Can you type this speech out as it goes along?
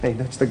Hey,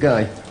 that's the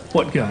guy.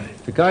 What guy?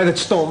 The guy that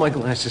stole my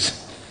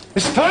glasses.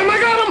 This time I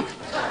got him!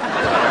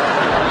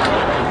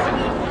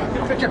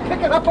 Could you pick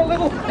it up a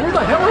little? Where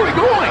the hell are we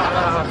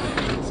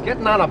going? It's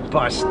getting on a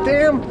bus.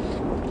 Damn.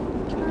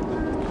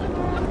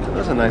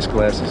 Those are nice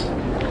glasses.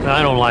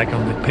 I don't like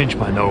them. They pinch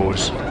my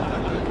nose. Is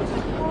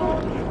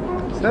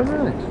that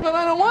right? But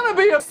I don't want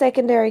to be a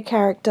secondary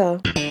character.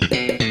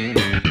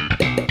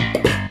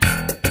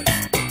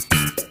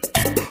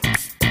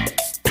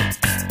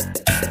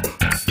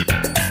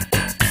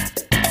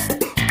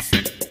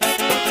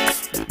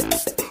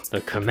 The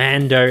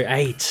Commando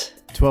 8.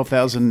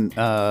 12,000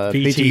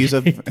 BTUs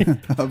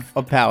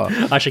of power.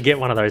 I should get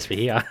one of those for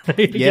here.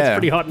 It gets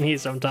pretty hot in here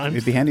sometimes.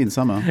 It'd be handy in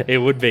summer. It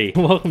would be.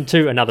 Welcome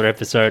to another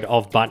episode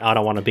of But I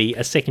Don't Want to Be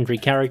a Secondary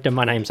Character.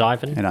 My name's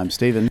Ivan. And I'm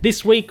Stephen.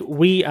 This week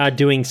we are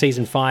doing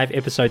Season 5,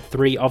 Episode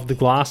 3 of The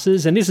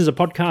Glasses, and this is a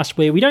podcast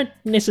where we don't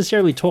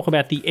necessarily talk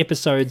about the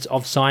episodes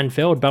of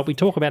Seinfeld, but we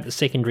talk about the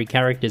secondary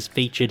characters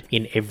featured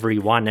in every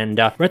one, and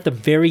we're at the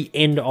very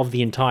end of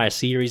the entire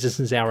series. This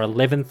is our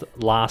 11th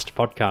last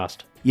podcast.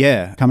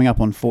 Yeah, coming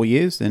up on 4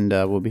 years, and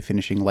we'll be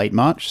finishing late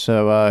March,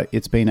 so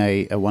it's been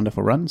a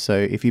wonderful run. So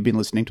if you've been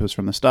listening to us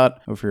from the start,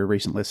 or if you're a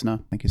recent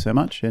listener, thank you so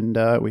much, and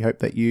we hope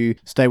that you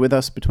stay with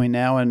us between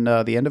now and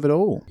the end of it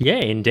all. Yeah,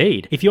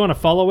 indeed. If you want to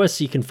follow us,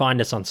 you can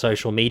find us on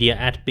social media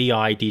at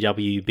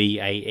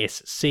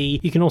BIDWBASC.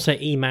 You can also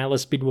email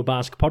us,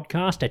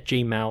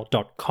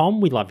 bidwabaskpodcast@gmail.com.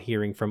 We love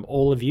hearing from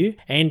all of you,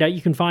 and you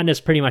can find us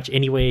pretty much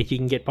anywhere you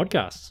can get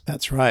podcasts.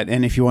 That's right,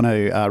 and if you want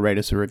to rate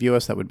us or review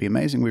us, that would be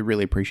amazing. We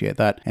really appreciate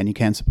that, and you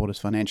can support us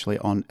financially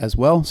on as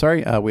well.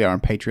 We are on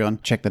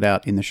Patreon. Check that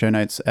out in the show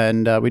notes.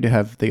 And we do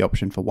have the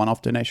option for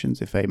one-off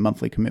donations. If a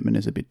monthly commitment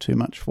is a bit too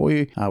much for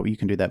you, you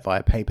can do that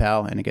via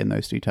PayPal. And again,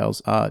 those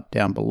details are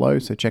down below,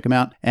 so check them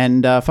out.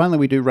 And finally,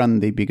 we do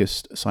run the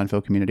biggest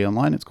Seinfeld community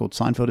online. It's called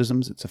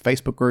Seinfeldisms. It's a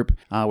Facebook group.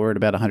 We're at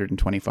about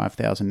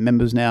 125,000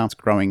 members now. It's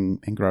growing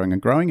and growing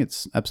and growing.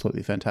 It's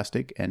absolutely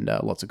fantastic, and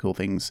lots of cool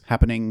things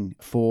happening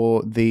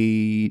for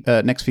the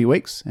next few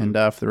weeks and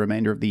for the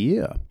remainder of the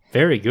year.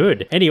 Very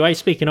good. Anyway,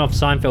 speaking of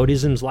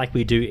Seinfeldisms, like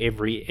we do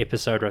every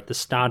episode or at the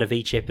start of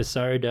each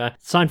episode,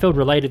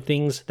 Seinfeld-related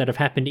things that have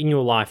happened in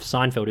your life,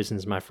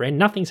 Seinfeldisms, my friend.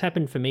 Nothing's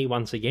happened for me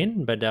once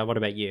again, but what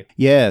about you?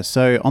 Yeah,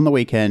 so on the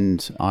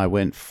weekend, I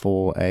went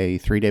for a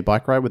 3-day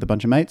bike ride with a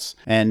bunch of mates,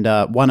 and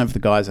one of the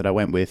guys that I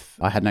went with,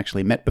 I hadn't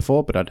actually met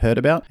before, but I'd heard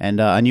about, and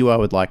I knew I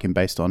would like him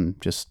based on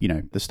just,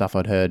 the stuff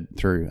I'd heard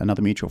through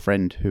another mutual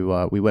friend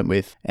who we went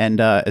with.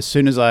 And as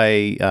soon as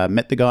I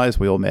met the guys,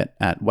 we all met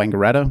at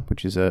Wangaratta,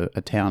 which is a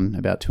town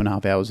about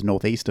 2.5 hours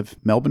northeast of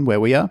Melbourne, where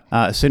we are.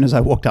 As soon as I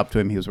walked up to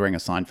him, he was wearing a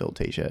Seinfeld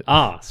t-shirt.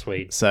 Ah,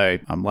 sweet. So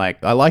I'm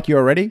like, I like you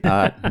already.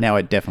 Now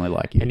I definitely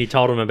like you. And you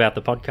told him about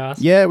the podcast?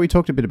 Yeah, we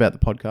talked a bit about the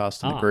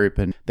podcast in the group,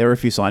 and there were a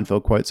few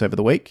Seinfeld quotes over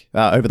the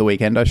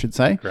weekend, I should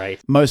say. Great.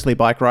 Mostly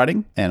bike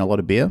riding and a lot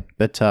of beer,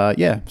 but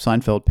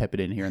Seinfeld peppered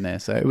in here and there.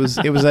 So it was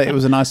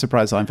a nice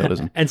surprise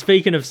Seinfeldism. And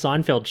speaking of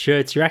Seinfeld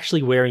shirts, you're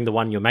actually wearing the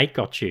one your mate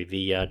got you,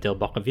 the Del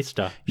Boca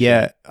Vista shirt.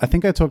 Yeah, I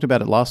think I talked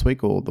about it last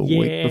week or the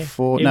week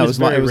before. It was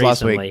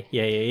last week.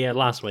 Yeah,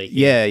 last week.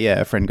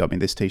 Yeah, a friend got me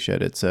this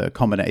t-shirt. It's a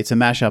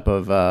mashup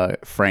of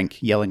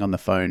Frank yelling on the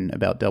phone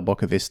about Del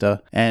Boca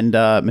Vista and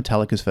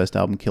Metallica's first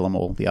album, Kill 'Em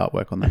All, the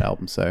artwork on that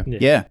album. So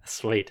yeah.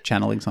 Sweet.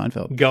 Channeling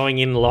Seinfeld. Going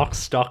in lock,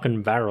 stock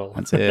and barrel.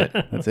 That's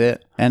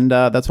it. And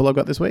that's all I've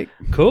got this week.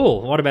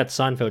 Cool. What about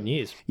Seinfeld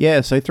news? Yeah,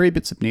 so 3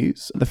 bits of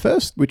news. The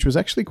first, which was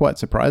actually quite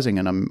surprising,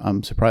 and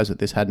I'm surprised that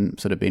this hadn't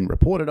sort of been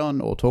reported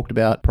on or talked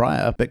about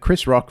prior, but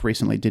Chris Rock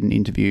recently did an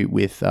interview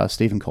with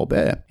Stephen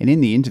Colbert. And in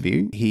the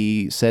interview,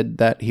 he said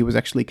that he was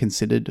actually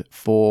considered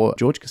for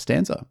George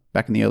Costanza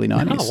back in the early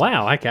 90s. Oh,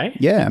 wow. Okay.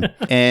 Yeah.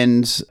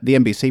 And the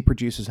NBC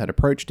producers had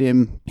approached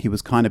him. He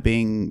was kind of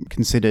being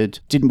considered.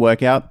 Didn't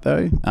work out,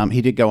 though.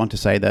 He did go on to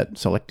say that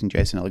selecting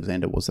Jason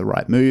Alexander was the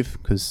right move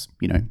because,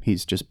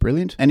 he's just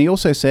brilliant. And he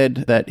also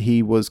said that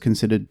he was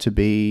considered to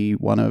be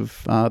one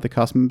of the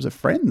cast members of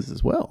Friends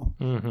as well.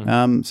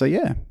 Mm-hmm. So,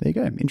 yeah, there you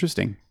go.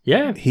 Interesting.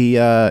 Yeah. He,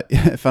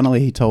 funnily,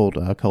 he told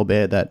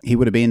Colbert that he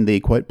would have been the,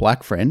 quote,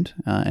 black friend.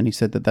 And he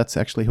said that that's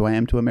actually who I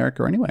am to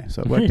America anyway.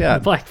 So it worked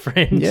out. Black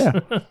friends.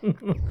 Yeah.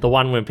 The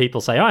one when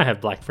people say, I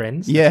have black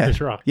friends. Yeah. Chris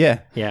Rock. Yeah.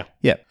 Yeah.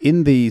 Yeah.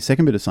 In the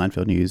second bit of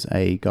Seinfeld news,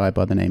 a guy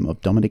by the name of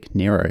Dominic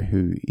Nero,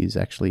 who is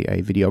actually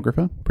a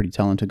videographer, pretty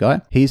talented guy,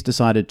 he's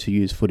decided to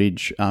use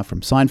footage from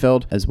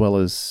Seinfeld, as well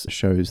as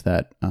shows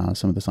that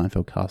some of the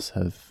Seinfeld casts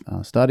have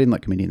starred in,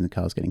 like Comedians in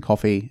Cars Getting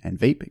Coffee and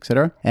Veep,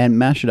 etc., and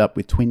mash it up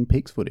with Twin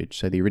Peaks footage.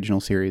 So the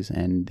original series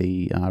and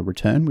the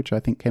return, which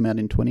I think came out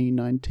in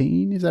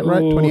 2019. Is that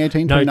right?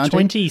 2018, No,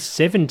 2019?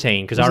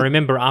 2017, because I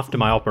remember after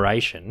my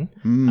operation,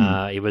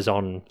 it was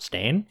on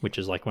Stan, which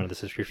is like one of the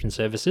subscription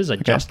services.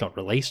 It just got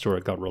released, or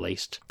it got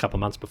released a couple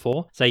of months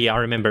before. So yeah, I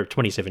remember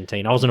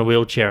 2017. I was in a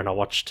wheelchair and I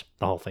watched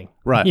the whole thing.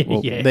 Right.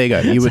 Well, Yeah. there you go.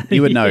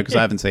 You would know because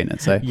I haven't seen it.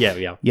 So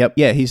Yeah. Yep.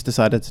 Yeah, he's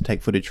decided to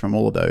take footage from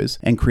all of those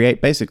and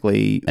create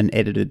basically an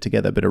edited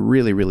together, but a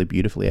really, really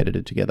beautifully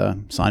edited together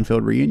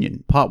Seinfeld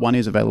reunion. Part 1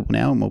 is available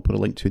now, and we'll put a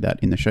link to that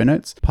in the show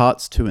notes.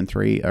 Parts 2 and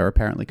 3 are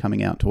apparently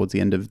coming out towards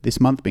the end of this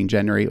month, being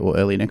January or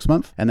early next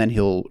month, and then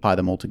he'll tie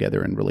them all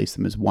together and release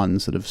them as one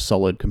sort of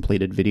solid,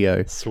 completed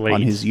video Sweet.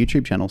 on his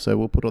YouTube channel. So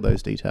we'll put all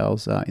those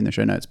details in the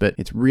show notes. But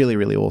it's really,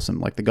 really awesome.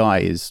 Like the guy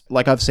is,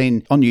 like I've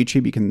seen on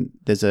YouTube,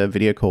 there's a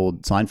video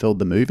called Seinfeld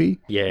the Movie,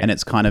 Yeah. and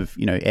it's kind of,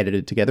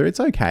 edited together. It's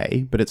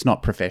okay, but it's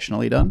not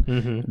professionally done.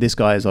 Mm-hmm. This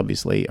guy is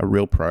obviously a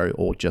real pro,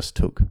 or just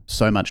took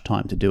so much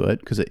time to do it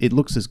because it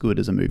looks as good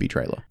as a movie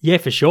trailer. Yeah,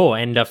 for sure.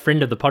 And a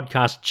friend of the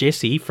podcast,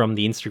 Jesse, from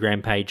the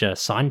Instagram page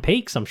Sign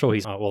Peaks, I'm sure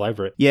he's all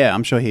over it. Yeah,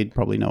 I'm sure he'd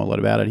probably know a lot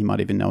about it. He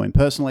might even know him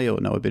personally or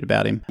know a bit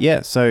about him.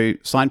 Yeah, so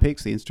Sign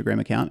Peaks, the Instagram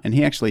account, and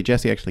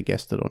Jesse actually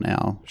guested on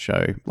our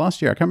show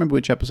last year. I can't remember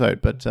which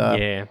episode, but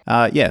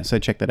so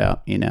check that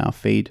out in our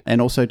feed.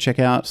 And also check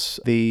out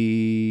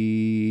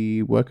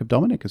the work of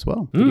Dominic as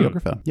well,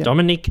 videographer. Yeah.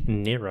 Dominic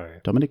Nero.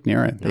 Dominic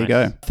Nero. There you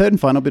go. Third and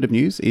final bit of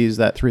news is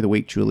that through the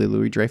week, Julia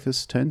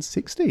Louis-Dreyfus turns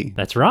 60.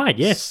 That's right,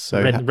 yes.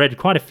 So read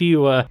quite a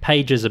few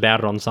pages about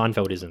it on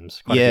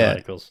Seinfeldisms. Quite a few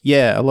articles.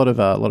 Yeah, a lot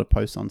of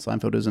posts on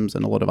Seinfeldisms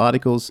and a lot of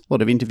articles, a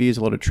lot of interviews,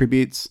 a lot of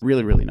tributes.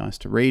 Really, really nice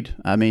to read.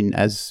 I mean,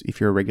 as if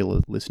you're a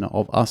regular listener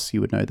of us,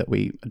 you would know that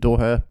we adore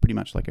her pretty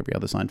much like every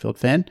other Seinfeld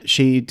fan.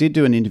 She did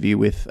do an interview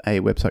with a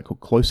website called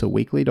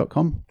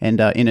closerweekly.com, and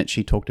in it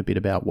she talked a bit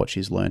about what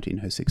she's learnt in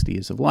her 60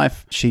 years of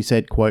life. She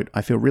said, quote,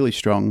 "I feel really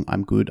strong.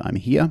 I'm good. I'm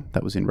here."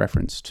 That was in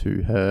reference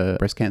to her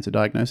breast cancer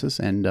diagnosis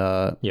and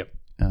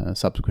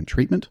subsequent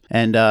treatment.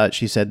 And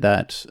she said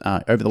that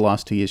over the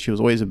last 2 years, she was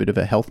always a bit of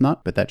a health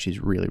nut, but that she's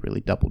really,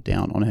 really doubled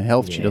down on her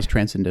health. Yeah. She does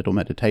transcendental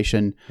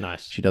meditation.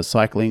 Nice. She does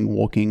cycling,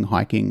 walking,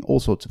 hiking, all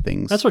sorts of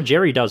things. That's what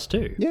Jerry does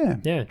too. Yeah.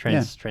 Yeah,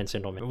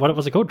 transcendental. What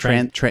was it called?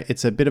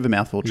 It's a bit of a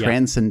mouthful. Yeah.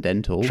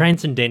 Transcendental.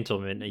 Transcendental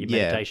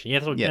meditation. Yeah,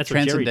 that's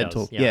what Jerry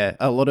does. Yeah.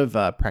 A lot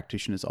of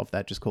practitioners of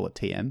that just call it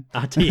TM.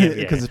 TM,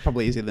 because it's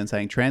probably easier than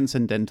saying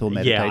transcendental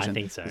meditation. Yeah, I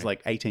think so. It's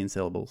like 18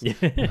 syllables. Yeah.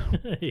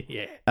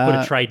 Put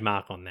a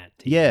trademark on that.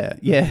 Yeah,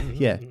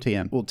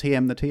 TM. Well,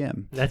 TM the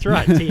TM. That's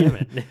right,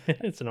 TM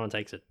it. So no one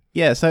takes it.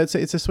 Yeah, so it's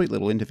a sweet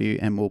little interview,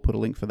 and we'll put a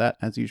link for that,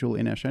 as usual,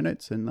 in our show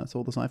notes, and that's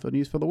all the Seinfeld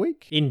news for the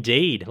week.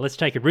 Indeed. Let's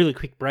take a really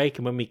quick break,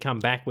 and when we come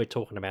back, we're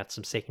talking about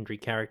some secondary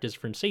characters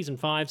from Season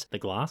 5's The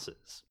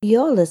Glasses.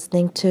 You're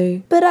listening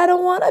to But I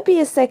Don't Want to Be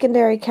a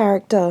Secondary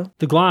Character.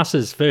 The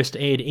Glasses first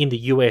aired in the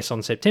US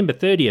on September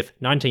 30th,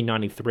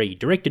 1993,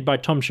 directed by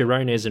Tom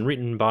Sharones and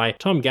written by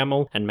Tom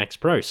Gamble and Max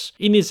Pross.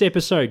 In this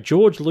episode,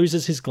 George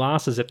loses his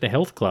glasses at the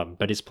health club,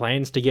 but his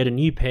plans to get a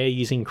new pair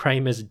using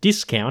Kramer's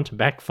discount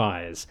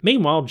backfires.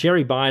 Meanwhile,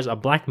 Jerry buys a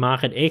black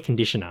market air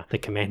conditioner, the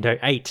Commando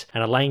 8,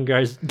 and Elaine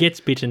gets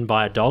bitten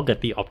by a dog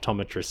at the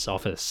optometrist's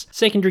office.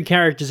 Secondary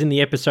characters in the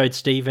episode: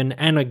 Stephen,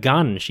 Anna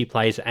Gunn, she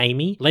plays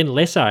Amy. Len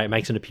Lesso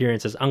makes an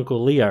appearance as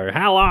Uncle Leo.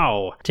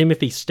 Hello!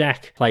 Timothy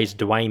Stack plays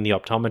Dwayne the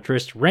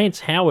optometrist.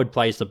 Rance Howard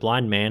plays the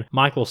blind man.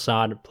 Michael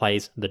Sard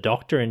plays the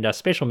doctor, and a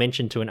special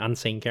mention to an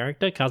unseen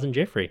character, Cousin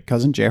Jeffrey.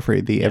 Cousin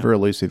Jeffrey, the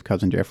ever-elusive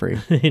Cousin Jeffrey.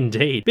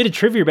 Indeed. Bit of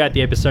trivia about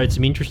the episode,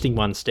 some interesting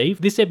ones,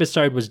 Steve. This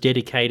episode was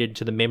dedicated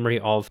to the memory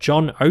of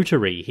John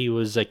Ottery. He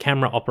was a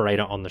camera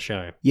operator on the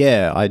show.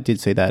 Yeah, I did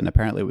see that, and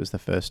apparently it was the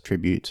first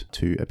tribute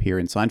to appear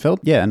in Seinfeld.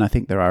 Yeah, and I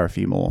think there are a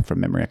few more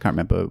from memory. I can't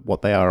remember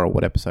what they are or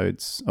what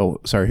episodes, who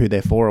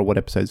they're for or what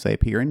episodes they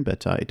appear in,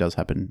 but it does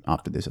happen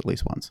after this at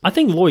least once. I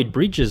think Lloyd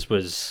Bridges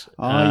was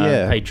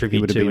paid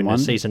tribute to in a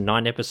Season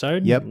 9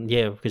 episode. Yep.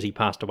 Yeah, because he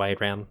passed away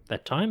around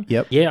that time.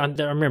 Yep. Yeah, I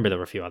remember there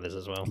were a few others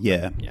as well.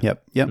 Yeah.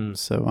 Yep.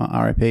 So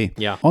RIP.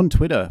 Yeah. On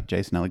Twitter,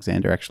 Jason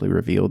Alexander actually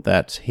revealed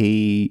that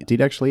he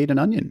did actually eat an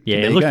onion. Yeah,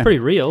 it looked pretty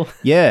real.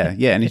 Yeah,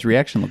 and his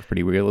reaction looked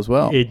pretty real as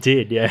well. It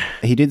did, yeah.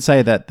 He did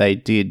say that they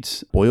did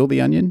boil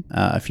the onion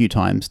a few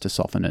times to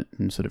soften it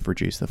and sort of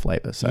reduce the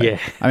flavour. So, yeah.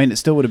 I mean, it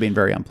still would have been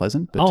very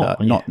unpleasant, but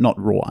not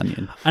raw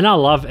onion. And I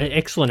love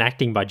excellent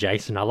acting by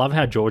Jason. I love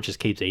how George just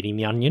keeps eating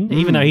the onion,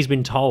 even though he's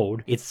been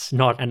told it's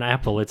not an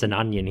apple, it's an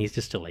onion. He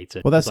just still eats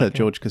it. Well, that's that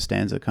George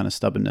Costanza kind of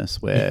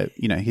stubbornness where,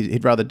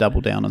 he'd rather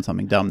double down on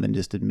something dumb than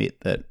just admit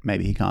that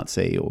maybe he can't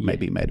see or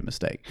maybe he made a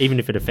mistake. Even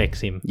if it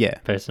affects him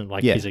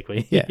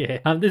physically. Yeah.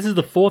 This is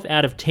the 4th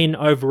out of 10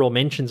 overall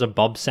mentions of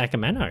Bob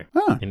Sacamano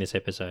in this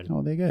episode.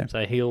 Oh, there you go.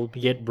 So he'll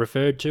get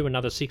referred to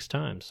another 6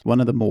 times. One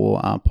of the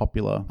more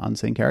popular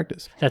unseen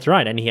characters. That's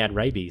right, and he had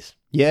rabies.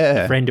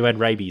 Yeah. A friend who had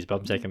rabies,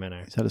 Bob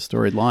Sacamano. He's had a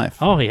storied life.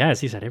 Oh, he has.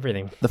 He's had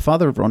everything. The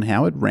father of Ron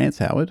Howard, Rance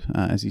Howard,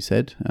 as you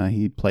said,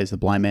 he plays the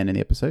blind man in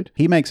the episode.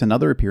 He makes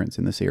another appearance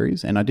in the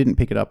series, and I didn't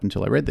pick it up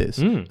until I read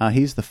this.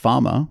 He's the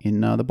farmer in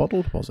The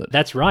Bottle Deposit.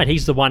 That's right.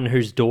 He's the one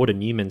whose daughter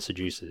Newman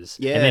seduces.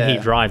 Yeah. And then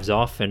he drives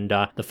off, and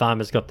the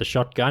farmer's got the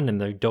shotgun, and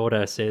the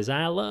daughter says,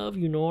 "I love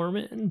you,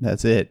 Norman."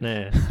 That's it.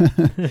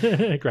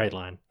 Yeah. Great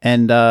line.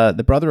 And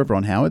the brother of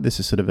Ron Howard,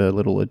 this is sort of a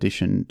little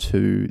addition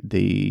to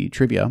the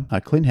trivia,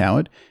 Clint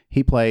Howard,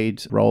 he played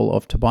the role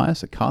of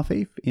Tobias, a car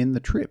thief, in The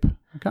Trip.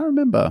 I can't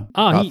remember.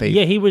 Oh,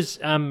 he was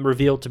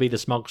revealed to be the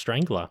Smog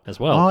Strangler as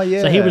well. Oh,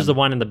 yeah. So he was the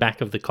one in the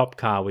back of the cop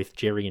car with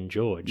Jerry and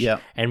George. Yeah.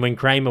 And when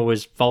Kramer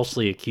was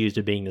falsely accused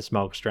of being the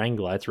Smog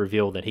Strangler, it's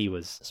revealed that he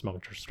was the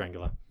Smog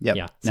Strangler. Yep.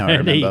 Yeah. Now So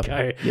I there you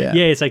remember. go.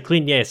 Yeah. So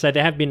Clint, so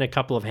there have been a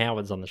couple of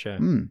Howards on the show.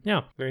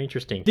 Yeah, very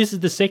interesting. This is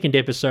the second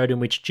episode in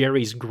which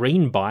Jerry's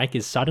green bike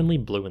is suddenly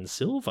blue and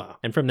silver.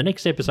 And from the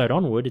next episode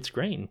onward, it's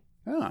green.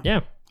 Ah.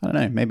 Yeah. I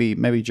don't know.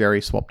 Maybe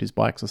Jerry swapped his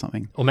bikes or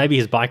something. Or maybe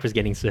his bike was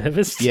getting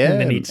serviced. Yeah. And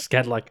then he just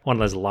got like one of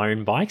those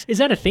loan bikes. Is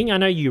that a thing? I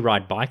know you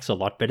ride bikes a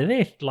lot, but are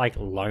there like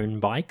loan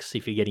bikes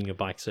if you're getting your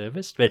bike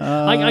serviced? But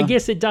I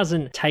guess it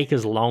doesn't take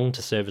as long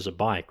to service a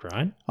bike,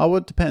 right? Oh, well,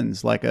 it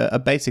depends. Like a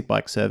basic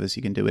bike service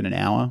you can do in an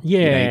hour.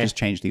 Yeah. You just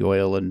change the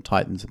oil and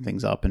tighten some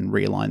things up and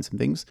realign some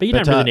things. But you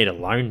don't really need a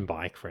loan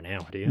bike for an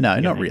hour, do you? No,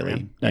 You not gotta hang really.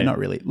 around. No, Yeah. not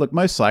really. Look,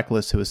 most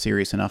cyclists who are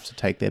serious enough to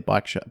take their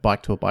bike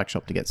to a bike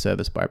shop to get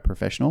serviced by a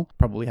professional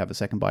probably have a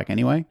second bike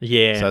anyway.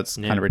 Yeah. So it's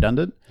kind of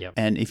redundant. Yep.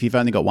 And if you've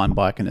only got one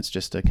bike and it's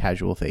just a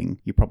casual thing,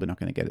 you're probably not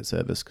going to get it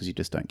serviced because you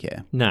just don't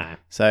care. No.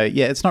 So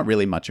yeah, it's not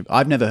really much of.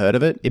 I've never heard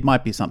of it. It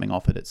might be something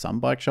offered at some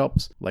bike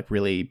shops, like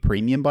really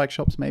premium bike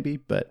shops maybe,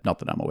 but not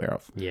that I'm aware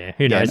of. Yeah.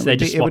 Who knows? and it They would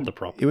just be- swap the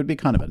prop. It would be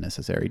kind of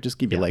unnecessary. Just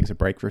give your legs a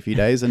break for a few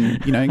days and,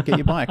 get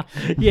your bike.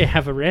 Yeah,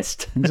 have a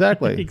rest.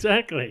 Exactly.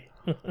 Exactly.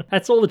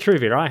 That's all the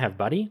trivia I have,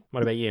 buddy.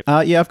 What about you?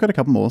 Yeah, I've got a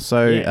couple more.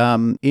 So, Yeah.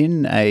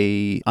 in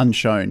a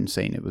unshown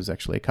scene, it was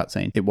actually a cut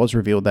scene. It was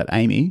revealed that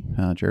Amy,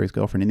 Jerry's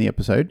girlfriend in the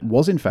episode,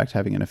 was in fact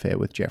having an affair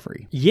with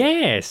Jeffrey.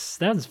 Yes,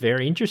 that's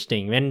very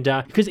interesting. And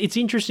because it's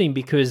interesting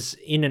because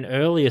in an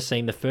earlier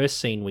scene, the first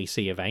scene we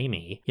see of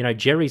Amy,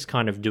 Jerry's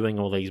kind of doing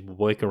all these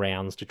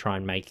workarounds to try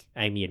and make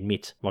Amy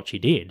admit what she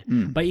did.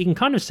 But you can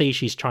kind of see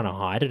she's trying to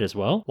hide it as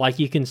well. Like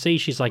you can see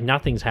she's like,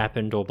 nothing's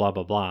happened or blah,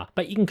 blah, blah.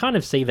 But you can kind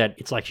of see that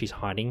it's like she's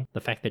hiding the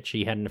fact that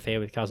she had an affair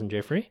with cousin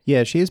Jeffrey.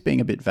 Yeah, she is being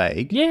a bit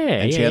vague.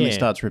 Yeah, And she only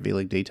starts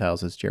revealing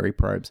details as Jerry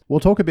probes. We'll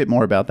talk a bit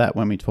more about that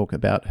when we talk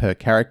about her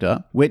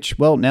character, which,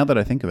 well, now that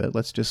I think of it,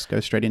 let's just go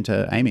straight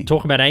into Amy.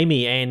 Talk about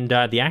Amy and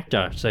the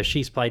actor. So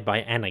she's played by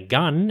Anna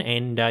Gunn,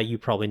 and you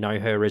probably know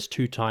her as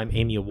two-time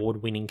Emmy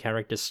Award-winning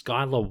character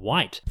Skylar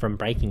White from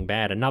Breaking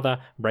Bad, another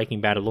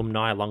Breaking Bad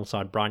alumni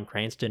alongside Bryan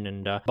Cranston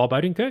and Bob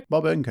Odenkirk.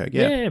 Bob Odenkirk,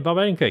 yeah. Yeah, Bob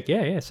Odenkirk,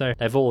 yeah. So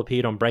they've all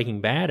appeared on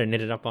Breaking Bad and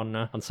ended up on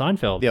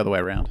Seinfeld. The other way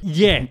around.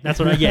 Yeah, that's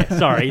what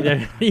sorry.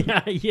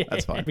 Yeah.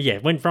 That's fine. Yeah,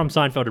 went from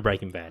Seinfeld to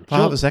Breaking Bad. For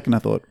half a second, I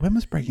thought, when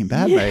was Breaking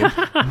Bad made?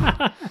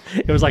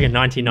 It was like a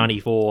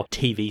 1994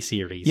 TV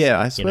series. Yeah,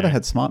 I swear they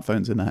had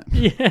smartphones in that.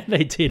 Yeah,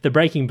 they did. The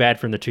Breaking Bad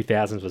from the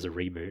 2000s was a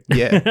reboot.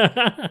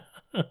 Yeah.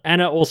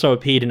 Anna also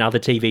appeared in other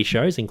TV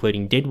shows,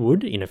 including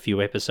Deadwood in a few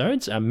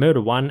episodes,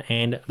 Murder One,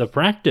 and The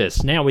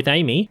Practice. Now with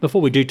Amy,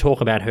 before we do talk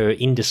about her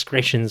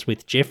indiscretions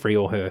with Jeffrey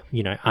or her,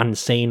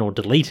 unseen or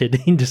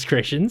deleted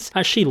indiscretions,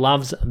 she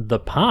loves the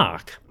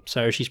park.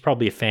 So she's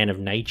probably a fan of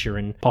nature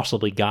and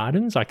possibly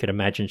gardens. I could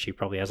imagine she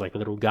probably has like a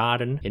little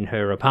garden in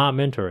her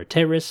apartment or a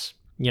terrace,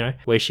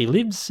 where she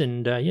lives.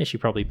 And she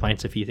probably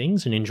plants a few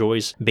things and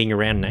enjoys being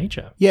around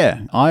nature.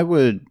 Yeah, I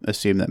would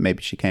assume that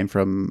maybe she came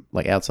from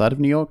like outside of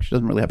New York. She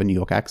doesn't really have a New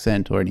York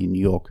accent or any New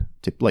York,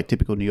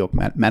 typical New York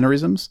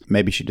mannerisms.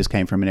 Maybe she just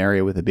came from an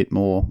area with a bit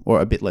more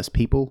or a bit less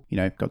people,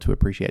 got to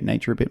appreciate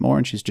nature a bit more.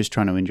 And she's just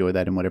trying to enjoy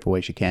that in whatever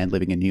way she can,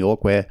 living in New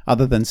York, where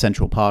other than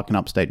Central Park in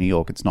upstate New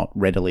York, it's not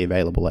readily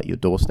available at your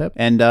doorstep.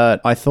 And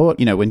I thought,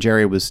 when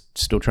Jerry was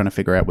still trying to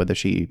figure out whether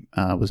she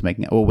was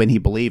making or when he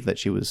believed that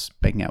she was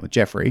making out with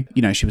Jeffrey,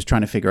 she was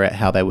trying to figure out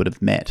how they would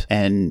have met.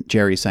 And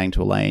Jerry's saying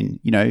to Elaine,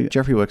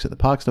 Jeffrey works at the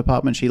parks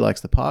department. She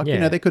likes the park.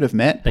 Yeah. They could have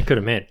met. They could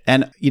have met.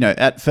 And,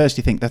 at first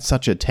you think that's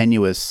such a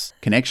tenuous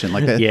connection.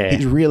 Like, Yeah.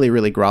 he's really,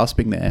 really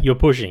grasping there. You're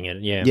pushing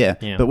it, yeah.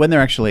 Yeah. But when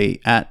they're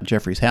actually at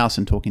Jeffrey's house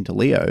and talking to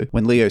Leo,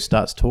 when Leo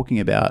starts talking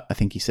about, I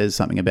think he says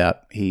something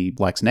about he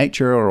likes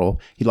nature or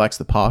he likes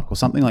the park or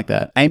something like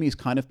that, Amy's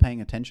kind of paying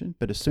attention.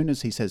 But as soon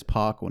as he says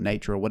park or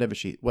nature or whatever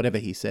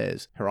he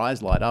says, her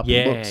eyes light up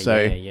and look. So,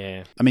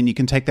 yeah. I mean, you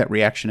can take that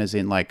reaction as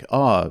in like,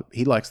 oh,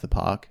 he likes the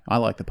park. I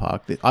like the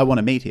park. I want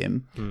to meet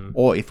him.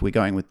 Or if we're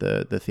going with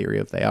the theory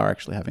of they are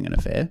actually having an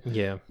affair.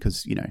 Yeah.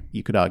 Because,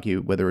 you could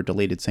argue whether a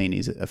deleted scene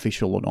is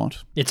official or not.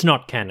 It's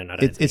not canon, I don't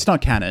think. It's not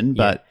canon,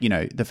 but,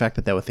 the fact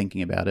that they were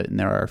thinking about it and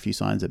there are a few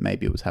signs that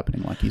maybe it was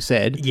happening, like you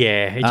said.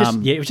 Yeah,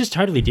 it was just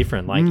totally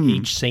different. Like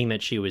each scene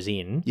that she was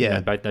in, Yeah.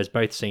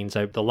 both scenes.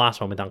 So the last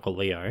one with Uncle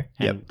Leo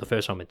and the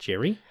first one with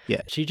Jerry.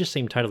 Yeah. She just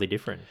seemed totally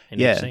different in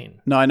each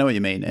scene. No, I know what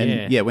you mean.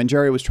 And Yeah. when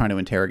Jerry was trying to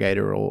interrogate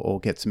her or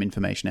get some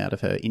information out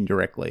of her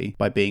indirectly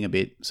by being a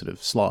bit sort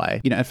of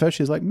sly, at first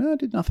she's like, no, I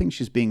did nothing.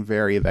 She's being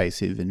very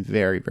evasive and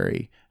very,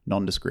 very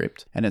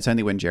nondescript. And it's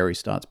only when Jerry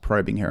starts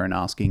probing her and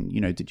asking,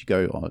 did you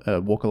go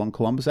walk along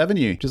Columbus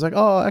Avenue? She's like,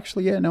 oh,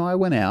 actually, yeah, no, I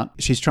went out.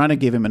 She's trying to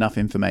give him enough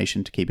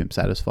information to keep him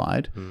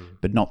satisfied,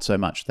 but not so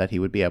much that he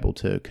would be able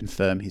to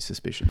confirm his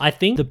suspicion. I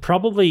think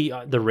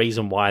the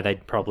reason why they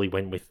probably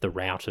went with the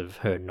route of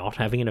her not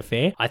having an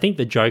affair, I think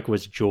the joke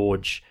was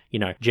George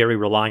Jerry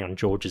relying on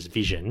George's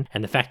vision,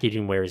 and the fact he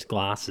didn't wear his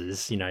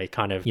glasses,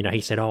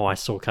 he said, oh, I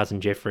saw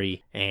Cousin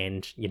Jeffrey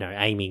and,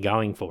 Amy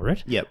going for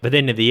it. Yep. But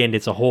then at the end,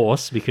 it's a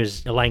horse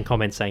because Elaine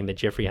comments saying that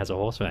Jeffrey has a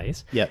horse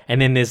face. Yep.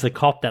 And then there's the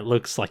cop that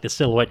looks like the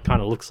silhouette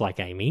kind of looks like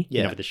Amy,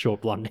 Yeah. with the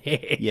short blonde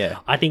hair. Yeah.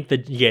 I think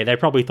they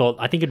probably thought,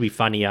 I think it'd be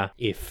funnier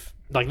if...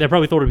 they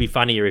probably thought it'd be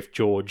funnier if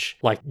George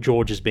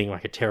is being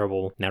like a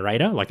terrible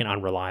narrator, like an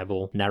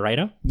unreliable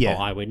narrator Yeah.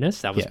 or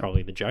eyewitness. That was Yeah.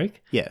 probably the joke.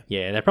 Yeah.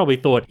 Yeah, they probably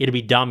thought it'd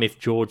be dumb if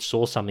George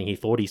saw something he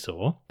thought he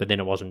saw, but then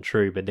it wasn't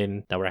true, but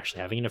then they were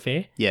actually having an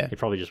affair. Yeah. It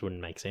probably just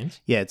wouldn't make sense.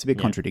 Yeah, it's a bit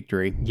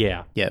contradictory.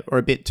 Yeah. Yeah, or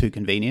a bit too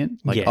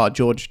convenient. Like, Yeah.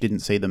 George didn't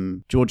see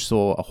them. George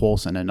saw a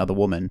horse and another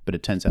woman, but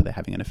it turns out they're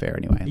having an affair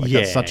anyway. Like, Yeah,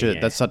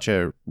 that's such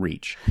a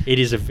reach. It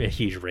is a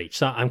huge reach.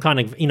 So I'm kind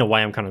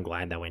of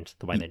glad they went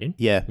the way they did.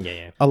 Yeah.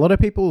 Yeah. A lot of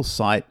people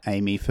cite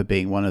Amy for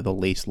being one of the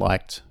least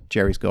liked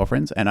Jerry's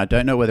girlfriends, and I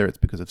don't know whether it's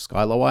because of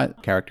Skylar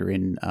White, character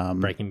in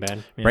Breaking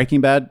Bad. Yeah.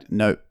 Breaking Bad.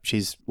 No,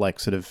 she's like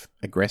sort of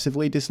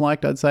aggressively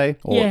disliked, I'd say,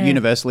 or Yeah.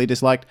 universally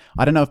disliked.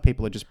 I don't know if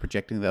people are just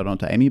projecting that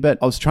onto Amy, but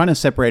I was trying to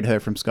separate her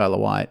from Skylar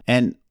White,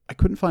 and I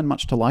couldn't find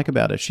much to like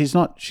about her. She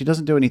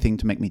doesn't do anything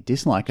to make me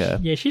dislike her.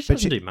 Yeah, she But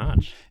doesn't do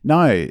much.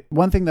 No,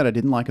 one thing that I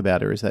didn't like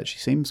about her is that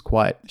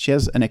she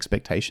has an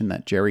expectation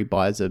that Jerry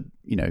buys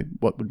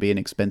what would be an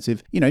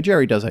expensive,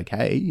 Jerry does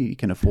okay. He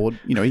can afford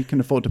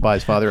to buy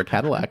his father a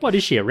Cadillac. What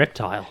is she, a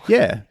reptile?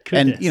 Yeah.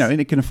 Goodness. And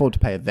he can afford to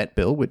pay a vet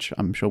bill, which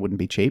I'm sure wouldn't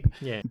be cheap.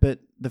 Yeah. But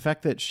the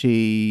fact that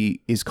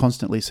she is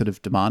constantly sort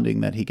of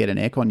demanding that he get an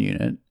aircon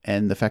unit,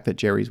 and the fact that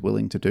Jerry's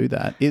willing to do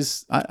that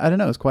is, I don't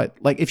know, it's quite,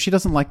 like, if she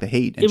doesn't like the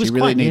heat and It was she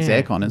really quite- needs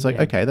yeah. aircon, it's like,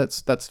 Yeah. okay,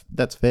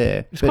 that's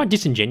fair. It's quite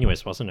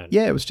disingenuous, wasn't it?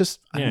 Yeah, it was just,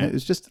 I don't Yeah. know, it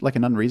was just like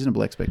an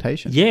unreasonable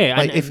expectation. Yeah,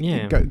 like and- if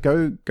yeah.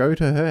 go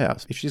to her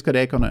house, if she's got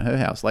aircon at her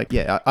house, like,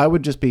 yeah, I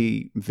would just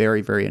be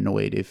very, very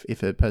annoyed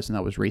if a person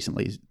I'd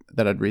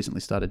recently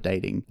started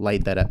dating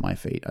laid that at my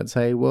feet. I'd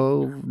say,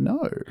 well,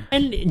 no.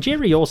 And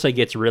Jerry also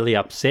gets really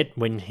upset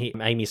when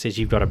Amy says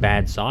you've got a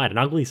bad side, an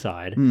ugly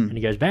side. And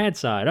he goes, bad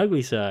side,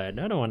 ugly side.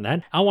 I don't want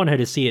that. I want her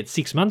to see it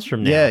 6 months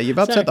from now. Yeah, you've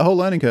upset the whole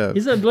learning curve.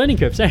 He's a learning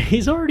curve. So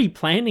he's already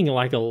planning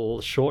like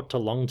a short to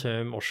long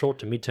term or short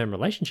to mid term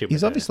relationship with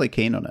He's her. obviously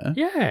keen on her.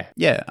 Yeah.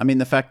 Yeah, I mean,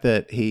 the fact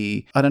that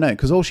I don't know,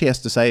 because all she has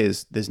to say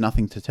is there's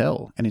nothing to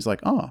tell. And he's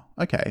like, oh,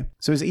 okay.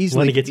 So he's easily...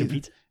 Want to get some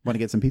pizza? Want to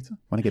get some pizza?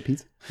 Want to get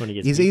pizza? Wanna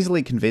get He's some pizza?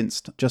 easily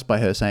convinced just by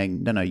her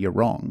saying, no, you're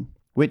wrong.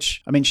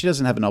 Which, I mean, she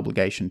doesn't have an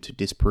obligation to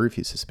disprove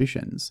his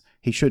suspicions.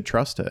 He should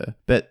trust her.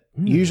 But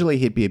usually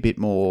he'd be a bit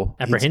more...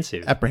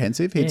 Apprehensive.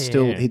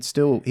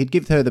 He'd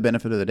give her the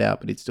benefit of the doubt,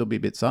 but he'd still be a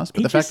bit sus.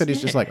 But the fact that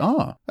he's just like,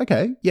 oh,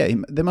 okay. Yeah,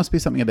 there must be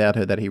something about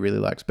her that he really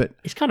likes. But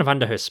He's kind of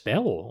under her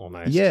spell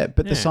almost. yeah,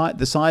 but the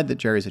side that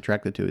Jerry's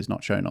attracted to is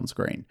not shown on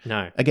screen.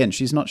 No. Again,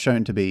 she's not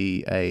shown to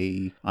be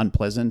a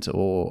unpleasant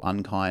or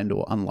unkind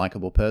or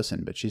unlikable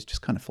person, but she's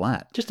just kind of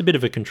flat. Just a bit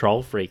of a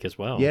control freak as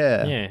well.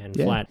 Yeah. Yeah, and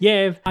Yeah. flat.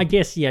 Yeah, I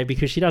guess,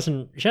 because she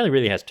only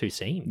really has 2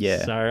 scenes.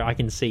 Yeah. So I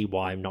can see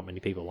why not many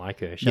people like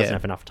her. She Yeah. doesn't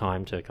have enough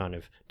time to kind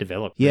of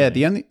develop. Yeah,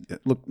 really.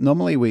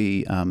 normally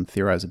we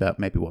theorize about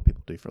maybe what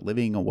people do for a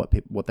living or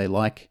what they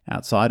like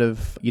outside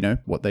of,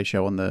 what they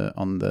show on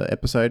the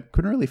episode.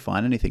 Couldn't really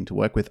find anything to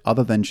work with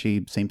other than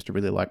she seems to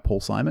really like Paul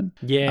Simon.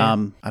 Yeah.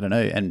 I don't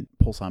know, and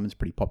Paul Simon's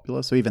pretty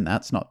popular, so even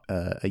that's not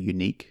a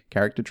unique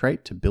character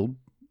trait to build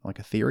like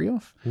a theory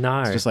off.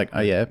 No. It's just like, oh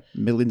yeah,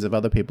 millions of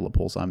other people are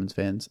Paul Simon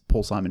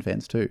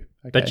fans too.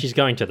 Okay. But she's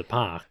going to the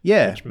park.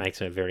 Yeah. Which makes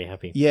her very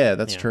happy. Yeah,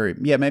 that's true.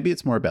 Yeah, maybe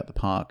it's more about the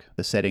park,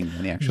 the setting,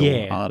 than the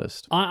actual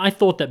artist. I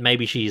thought that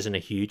maybe she isn't a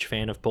huge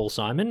fan of Paul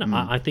Simon. Hmm.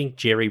 I think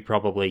Jerry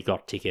probably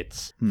got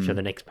tickets for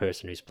the next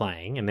person who's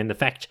playing. And then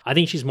I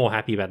think she's more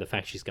happy about the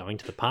fact she's going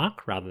to the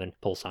park rather than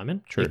Paul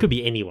Simon. True. It could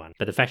be anyone.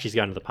 But the fact she's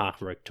going to the park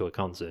to a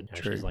concert,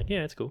 she's like,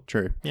 yeah, it's cool.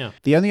 True. Yeah.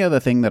 The only other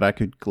thing that I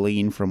could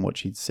glean from what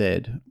she'd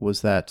said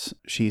was that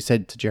she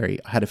said to Jerry,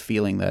 I had a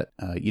feeling that,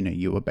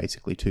 you were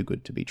basically too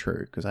good to be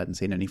true because I hadn't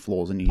seen any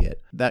flaws in you yet.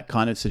 That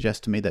kind of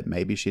suggests to me that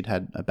maybe she'd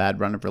had a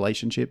bad run of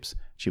relationships.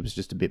 She was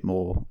just a bit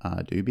more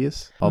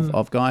dubious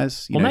of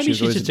guys. Well, maybe she was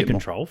she's always just a bit more-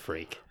 control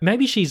freak.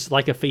 Maybe she's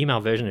like a female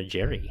version of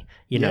Jerry.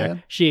 Yeah.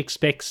 She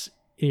expects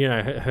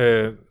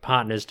her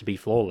partners to be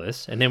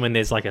flawless, and then when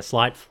there's like a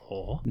slight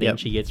flaw, then Yep.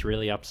 she gets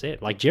really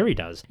upset, like Jerry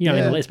does. Yeah.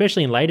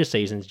 Especially in later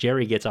seasons,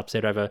 Jerry gets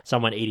upset over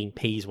someone eating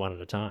peas one at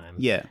a time.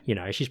 Yeah.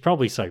 She's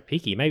probably so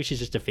picky. Maybe she's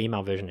just a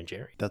female version of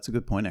Jerry, That's a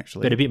good point,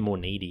 actually. but a bit more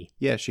needy.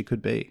 Yeah, she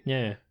could be.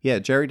 Yeah, Yeah,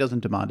 Jerry doesn't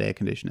demand air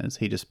conditioners.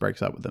 He just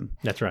breaks up with them.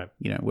 that's right.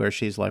 Whereas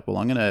she's like, well,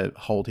 I'm going to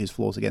hold his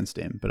flaws against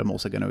him, but I'm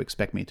also going to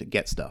expect me to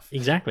get stuff.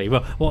 Exactly.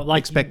 Well,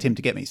 like Expect him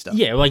to get me stuff.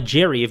 Yeah, like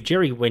Jerry. If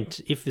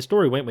the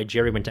story went where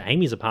Jerry went to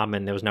Amy's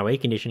apartment and there was no air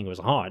conditioning, it was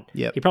hot.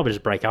 Yep. He'd probably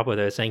just break up with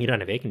her, saying you don't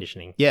have air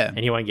conditioning. Yeah.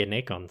 and you won't get an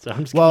aircon, so I'm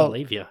just Well, gonna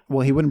leave you.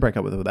 Well, he wouldn't break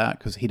up with her with that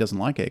because he doesn't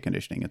like air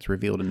conditioning. It's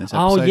revealed in this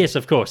Oh episode. yes,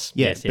 of course.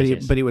 Yeah, yes, but,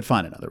 yes. But he would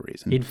find another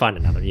reason. He'd find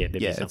another. Yeah, there'd be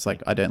Yeah, something. it's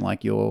like, I don't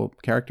like your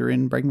character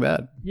in Breaking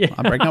Bad. Yeah.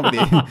 I'm breaking up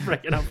with you.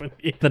 Breaking up with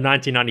you. The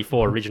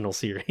 1994 original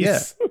series. Yeah,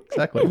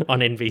 exactly. on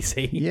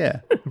NBC. Yeah.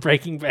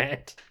 Breaking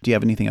Bad. Do you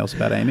have anything else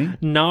about Amy?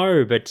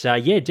 No, but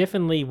yeah,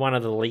 definitely one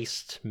of the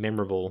least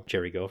memorable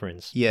Jerry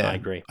girlfriends. Yeah, I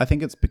agree. I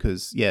think it's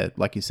because, yeah,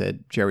 like you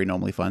said, Jerry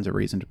normally finds a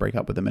reason to break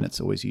up with them, and it's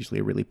always usually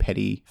a really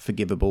petty,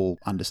 forgivable,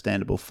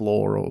 understandable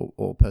flaw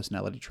or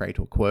personality trait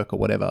or quirk or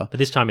whatever. But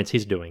this time it's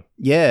his doing.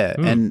 Yeah,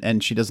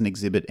 and she doesn't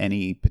exhibit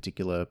any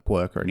particular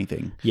quirk or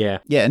anything. Yeah.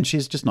 Yeah, and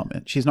she's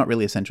not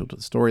really essential to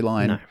the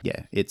storyline. No.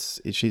 Yeah,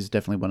 she's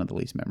definitely one of the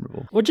least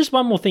memorable. Well, just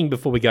one more thing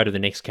before we go to the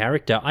next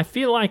character. I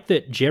feel like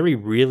that Jerry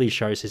really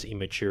shows his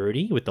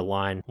immaturity with the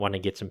line, "Want to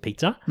get some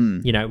pizza?"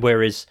 You know,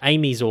 whereas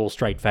Amy's all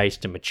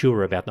straight-faced and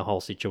mature about the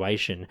whole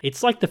situation.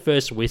 It's like the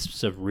first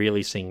wisps of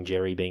really seeing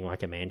Jerry being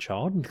like a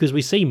man-child, because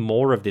we see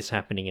more of this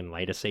happening in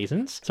later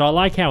seasons. So I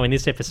like how in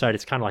this episode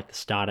it's kind of like the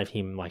start of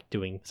him like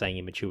saying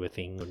immature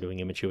things or doing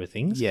immature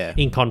things. Yeah.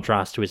 In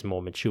contrast to his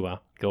more mature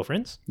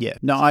girlfriends. Yeah,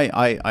 no,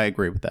 I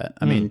agree with that.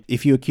 I mean,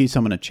 if you accuse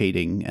someone of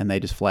cheating and they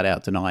just flat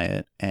out deny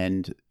it,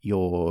 and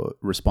your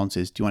response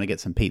is, "Do you want to get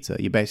some pizza?"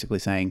 You're basically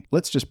saying,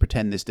 "Let's just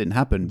pretend this didn't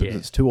happen because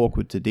it's too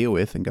awkward to deal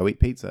with and go eat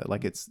pizza."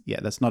 Like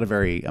that's not a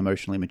very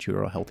emotionally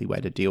mature or healthy way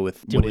to deal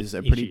with what is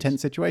a pretty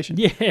tense situation.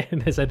 Yeah,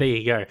 so there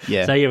you go.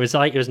 Yeah. So it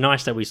was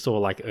nice that we saw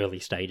like early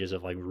stages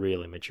of like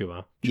real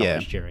immature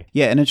childish Jerry.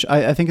 Yeah, and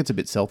I think it's a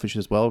bit selfish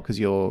as well, because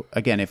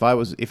if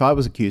I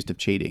was accused of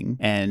cheating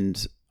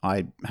and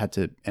I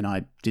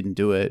didn't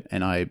do it,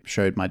 and I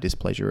showed my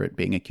displeasure at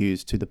being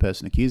accused to the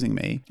person accusing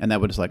me, and they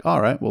were just like,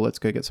 "All right, well, let's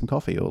go get some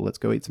coffee or let's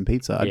go eat some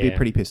pizza." I'd be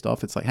pretty pissed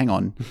off. It's like, hang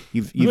on,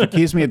 you've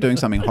accused me of doing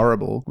something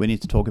horrible. We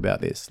need to talk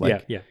about this.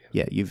 Like,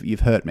 yeah,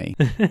 you've hurt me.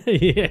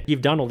 Yeah,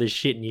 you've done all this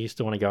shit and you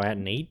still want to go out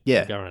and eat?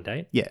 Yeah. Go on a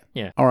date? Yeah.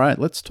 Yeah. All right,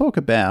 let's talk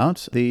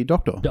about the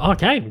doctor.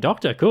 Okay,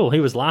 Doctor, cool. He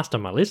was last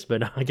on my list,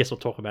 but I guess we'll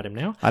talk about him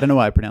now. I don't know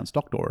why I pronounced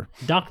doctor.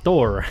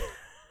 Doctor.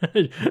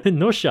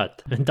 No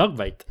shot.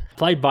 Dogbait.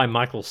 Played by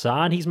Michael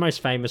Sard. He's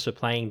most famous for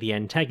playing the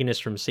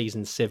antagonist from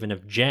season 7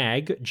 of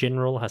Jag,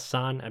 General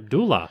Hassan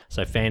Abdullah.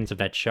 So fans of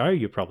that show,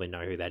 you probably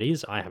know who that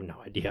is. I have no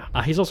idea.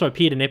 He's also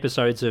appeared in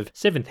episodes of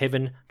Seventh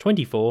Heaven,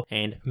 24,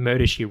 and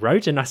Murder, She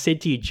Wrote. And I said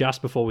to you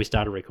just before we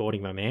started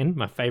recording, my man,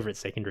 my favourite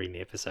secondary in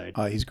the episode.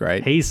 Oh, he's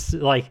great. He's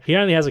like, he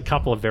only has a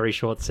couple of very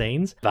short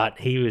scenes, but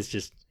he's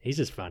just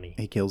funny.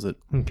 He kills it.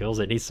 He kills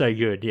it. He's so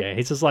good. Yeah.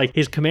 He's just like,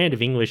 his command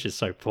of English is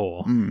so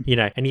poor, you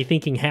know, and you're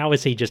thinking, how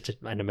is he just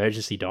an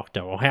emergency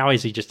doctor, or how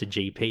is he just a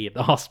GP at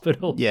the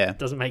hospital? Yeah. It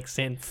doesn't make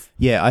sense.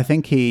 Yeah, I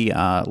think he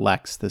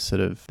lacks the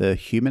sort of the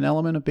human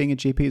element of being a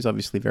GP. He's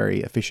obviously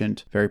very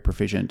efficient, very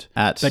proficient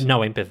at... But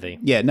no empathy.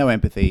 Yeah, no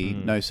empathy,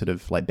 no sort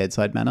of like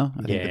bedside manner,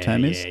 I think the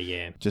term is.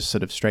 Yeah. Just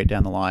sort of straight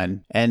down the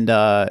line. And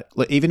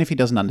look, even if he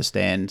doesn't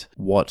understand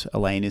what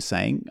Elaine is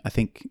saying, I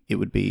think it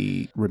would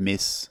be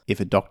remiss if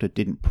a doctor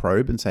didn't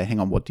probe and say, hang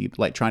on, what do you...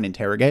 Like, try and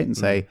interrogate and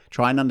say,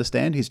 try and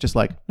understand. He's just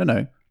like,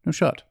 no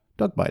shot.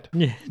 Dog bite.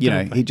 Yeah, you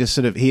know, he just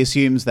sort of, he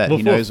assumes that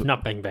he knows.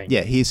 Not bang bang.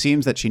 Yeah, he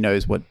assumes that she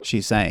knows what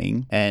she's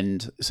saying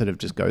and sort of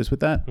just goes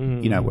with that.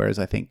 You know, whereas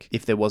I think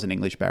if there was an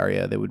English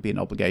barrier, there would be an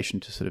obligation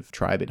to sort of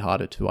try a bit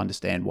harder to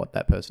understand what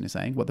that person is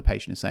saying, what the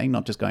patient is saying,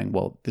 not just going,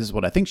 well, this is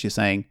what I think she's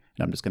saying,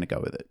 and I'm just going to go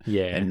with it.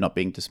 Yeah. And not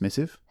being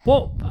dismissive.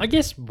 Well, I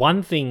guess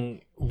one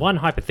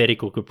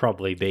hypothetical could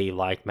probably be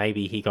like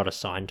maybe he got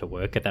assigned to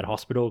work at that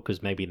hospital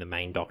because maybe the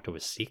main doctor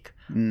was sick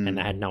and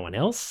they had no one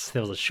else.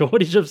 There was a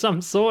shortage of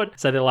some sort.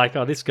 So they're like,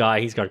 oh, this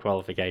guy, he's got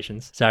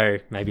qualifications. So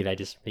maybe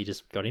he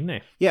just got in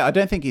there. Yeah, I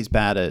don't think he's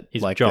bad at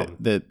his like job.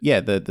 the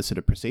sort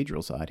of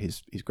procedural side.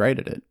 He's great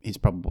at it. He's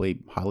probably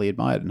highly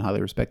admired and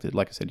highly respected.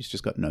 Like I said, he's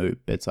just got no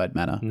bedside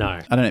manner. No.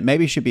 I don't know.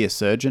 Maybe he should be a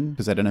surgeon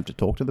because they don't have to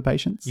talk to the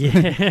patients.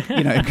 Yeah.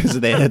 You know, because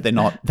they're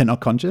not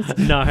conscious.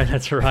 No,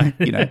 that's right.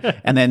 You know,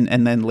 and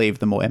then leave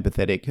the more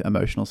empathetic,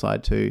 emotional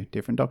side to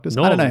different doctors.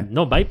 I don't know.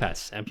 No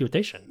bypass,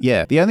 amputation.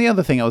 Yeah. The only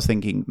other thing I was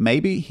thinking,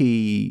 maybe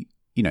he,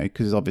 you know,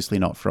 because he's obviously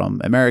not from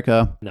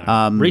America.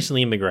 No.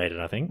 Recently immigrated,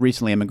 I think.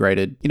 Recently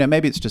immigrated. You know,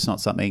 maybe it's just not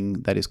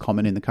something that is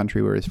common in the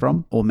country where he's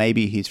from. Or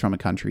maybe he's from a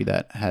country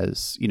that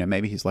has, you know,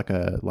 maybe he's like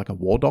a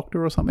war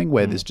doctor or something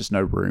where there's just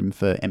no room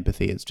for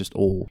empathy. It's just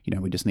all, you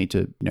know, we just need to,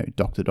 you know,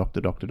 doctor.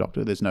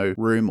 There's no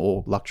room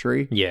or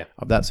luxury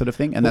of that sort of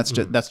thing. And that's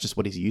just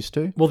what he's used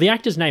to. Well, the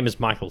actor's name is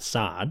Michael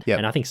Sard. Yep.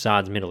 And I think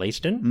Sard's Middle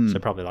Eastern. So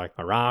probably like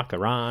Iraq,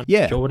 Iran,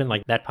 Yeah. Jordan,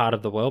 like that part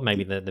of the world,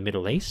 maybe the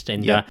Middle East.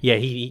 And Yep.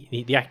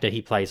 the actor,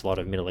 he plays a lot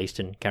of Middle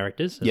Eastern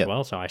characters as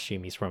well. So I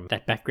assume he's from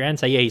that background.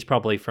 So yeah, he's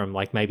probably from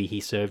like maybe he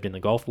served in the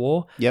Gulf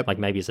War. Yep. Like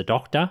maybe as a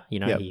doctor, you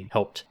know, Yep. he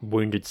helped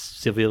wounded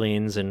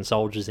civilians and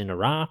soldiers in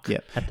Iraq. Yeah.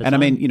 At the And time. I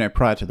mean, you know,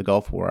 prior to the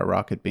Gulf War,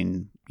 Iraq had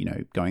been, you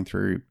know, going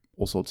through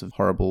all sorts of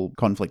horrible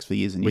conflicts for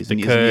years and with years the and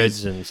years and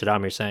years. Kurds and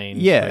Saddam Hussein's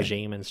Yeah.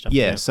 regime and stuff.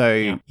 Yeah,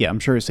 so I'm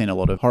sure he's seen a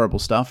lot of horrible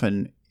stuff,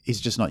 and he's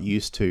just not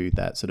used to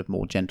that sort of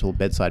more gentle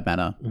bedside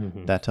manner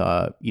that,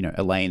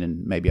 Elaine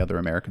and maybe other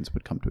Americans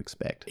would come to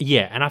expect.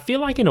 Yeah, and I feel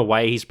like in a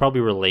way he's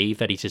probably relieved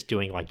that he's just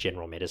doing like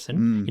general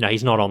medicine.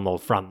 He's not on the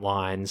front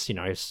lines,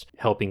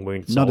 helping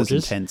wounded soldiers. Not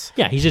as intense.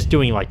 Yeah, he's just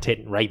doing like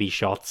rabies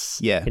shots.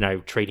 Yeah.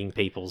 Treating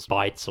people's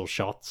bites or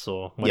shots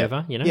or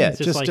whatever. Yeah, it's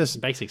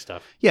just basic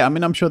stuff. Yeah, I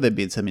mean, I'm sure there'd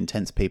be some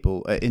intense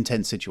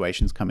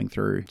situations coming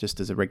through just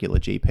as a regular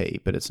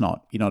GP, but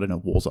you're not in a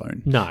war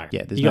zone. No,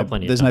 yeah, you got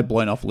plenty of time. No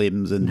blown off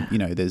limbs, and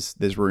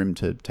there's room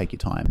to take your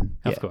time.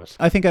 Of course.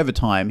 I think over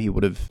time he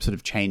would have sort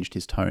of changed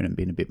his tone and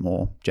been a bit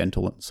more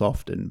gentle and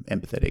soft and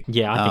empathetic.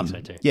 Yeah, I think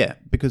so too. Yeah,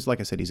 because like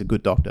I said, he's a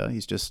good doctor.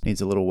 He's just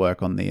needs a little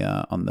work on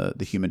the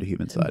human to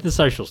human side, the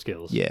social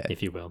skills, yeah,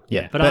 if you will.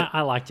 Yeah, but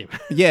I liked him.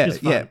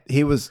 Yeah,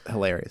 he was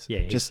hilarious. Yeah,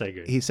 he's so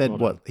good. He said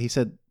he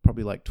said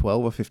probably like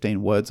 12 or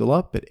 15 words a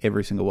lot, but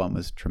every single one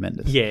was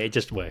tremendous. Yeah, it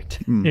just worked.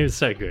 It was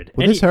so good.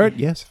 Will this hurt?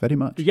 Yes, very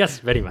much. Yes,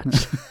 very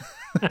much.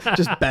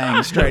 Just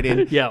bang straight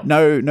in. Yeah.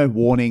 No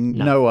warning.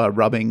 No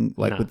rubbing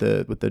with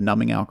the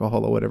numbing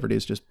alcohol or whatever it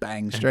is. Just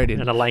bang straight in.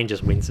 And Elaine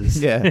just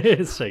winces. Yeah.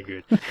 It's so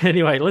good.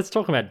 Anyway, let's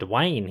talk about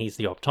Dwayne. He's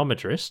the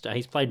optometrist.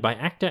 He's played by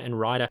actor and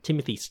writer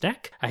Timothy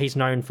Stack. He's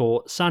known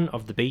for Son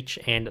of the Beach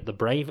and The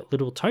Brave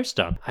Little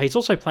Toaster. He's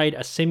also played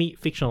a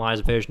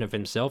semi-fictionalized version of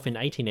himself in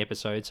 18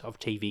 episodes of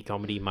TV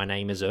comedy My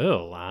Name is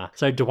Earl.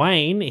 So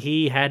Dwayne,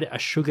 he had a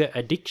sugar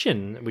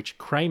addiction, which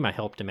Kramer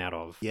helped him out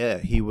of. Yeah,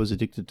 he was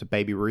addicted to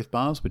Baby Ruth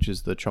bars, which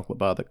is the chocolate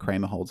bar that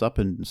Kramer holds up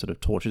and sort of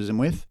tortures him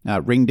with.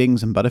 Ring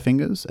Dings and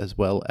Butterfingers, as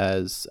well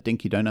as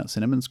Dinky Donut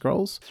Cinnamon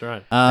Scrolls. That's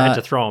right. I had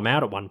to throw him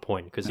out at one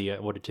point because he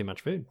ordered too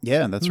much food.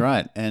 Yeah, that's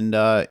right. And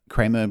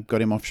Kramer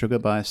got him off sugar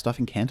by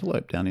stuffing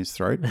cantaloupe down his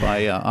throat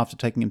by after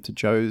taking him to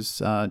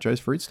Joe's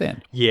fruit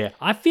stand. Yeah,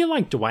 I feel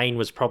like Dwayne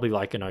was probably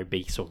like an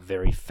obese or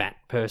very fat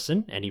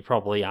person, and he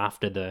probably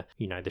after the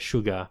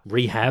sugar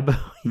rehab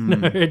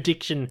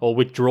addiction or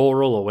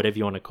withdrawal or whatever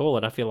you want to call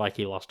it, I feel like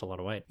he lost a lot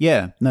of weight.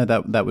 Yeah, no,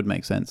 that would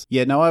make sense.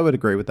 Yeah, no, I would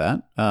agree with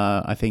that.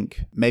 I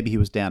think maybe he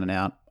was down and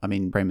out. I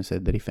mean, Kramer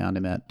said that he found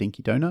him at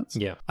Dinky Donuts.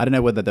 Yeah. I don't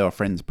know whether they were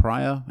friends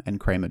prior and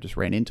Kramer just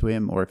ran into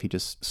him, or if he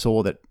just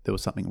saw that there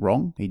was something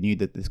wrong. He knew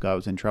that this guy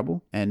was in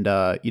trouble and,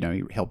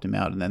 he helped him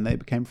out and then they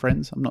became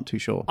friends. I'm not too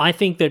sure. I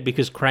think that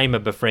because Kramer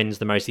befriends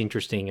the most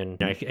interesting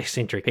and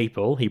eccentric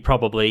people, he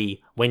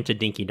probably went to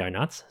Dinky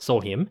Donuts,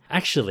 saw him.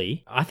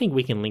 Actually, I think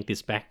we can link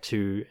this back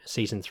to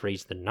season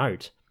 3's The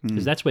Note.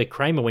 Because that's where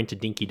Kramer went to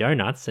Dinky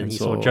Donuts and he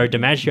saw Joe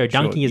DiMaggio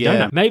dunking his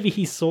donut. Maybe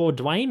he saw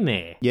Dwayne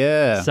there.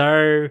 Yeah.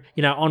 So,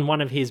 on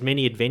one of his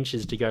many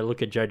adventures to go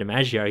look at Joe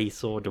DiMaggio, he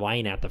saw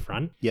Dwayne out the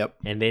front. Yep.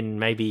 And then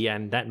maybe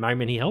in that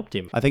moment he helped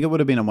him. I think it would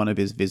have been on one of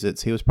his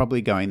visits. He was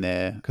probably going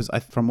there because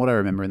from what I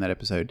remember in that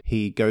episode,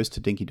 he goes to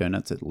Dinky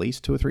Donuts at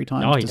least 2 or 3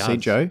 times to see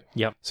Joe.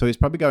 Yep. So he's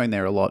probably going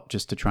there a lot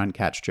just to try and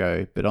catch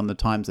Joe. But on the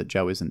times that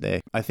Joe isn't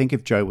there, I think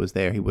if Joe was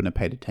there, he wouldn't have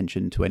paid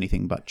attention to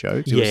anything but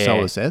Joe. He was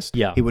so obsessed.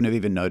 Yeah. He wouldn't have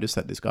even noticed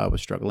that this guy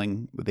was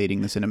struggling with eating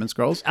the cinnamon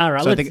scrolls. All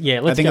right, so let's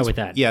go with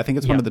that. Yeah, I think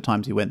it's one of the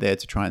times he went there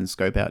to try and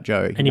scope out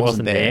Joe. And he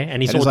wasn't there,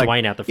 and he saw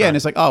Dwayne out the front. Yeah, and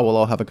it's like, oh, well,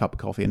 I'll have a cup of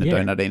coffee and a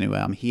donut anyway.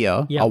 I'm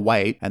here. Yep. I'll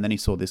wait. And then he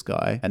saw this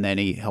guy, and then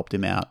he helped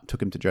him out,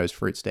 took him to Joe's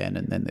fruit stand,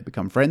 and then they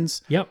become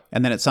friends. Yep.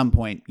 And then at some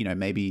point,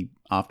 maybe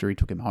after he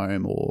took him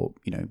home or,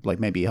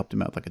 maybe he helped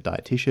him out with like a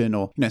dietitian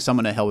or,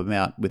 someone to help him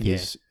out with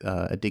his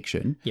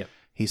addiction. Yep.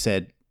 He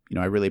said,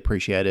 I really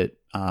appreciate it.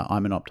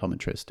 I'm an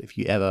optometrist. If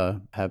you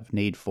ever have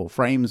need for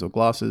frames or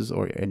glasses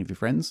or any of your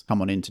friends,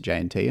 come on into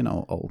J&T and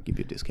I'll give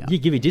you a discount. You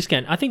give you a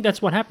discount. I think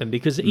that's what happened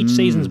because each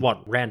season's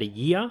around a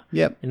year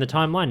in the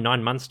timeline,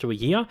 9 months to a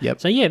year.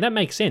 Yep. So yeah, that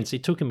makes sense.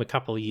 It took him a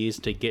couple of years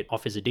to get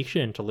off his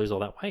addiction and to lose all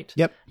that weight.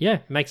 Yep. Yeah,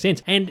 makes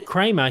sense. And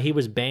Kramer, he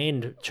was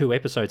banned 2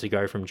 episodes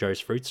ago from Joe's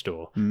Fruit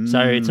Store.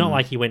 So it's not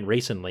like he went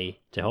recently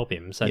to help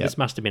him. So this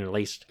must have been at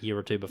least a year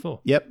or 2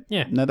 before. Yep.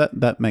 Yeah. No,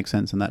 that makes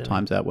sense and that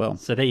times out well.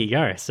 So there you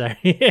go. So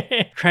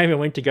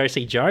Kramer went to go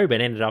see Joe, but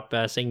ended up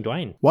seeing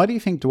Dwayne. Why do you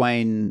think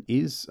Dwayne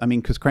is? I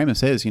mean, because Kramer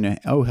says,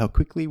 oh, how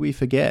quickly we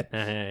forget.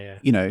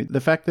 Yeah.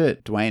 The fact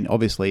that Dwayne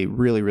obviously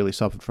really, really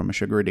suffered from a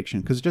sugar addiction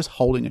because just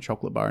holding a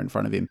chocolate bar in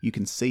front of him, you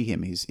can see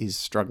him. He's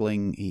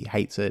struggling. He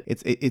hates it.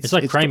 It's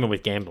like Kramer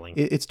with gambling.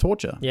 It's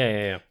torture.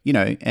 Yeah.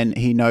 And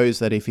he knows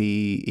that if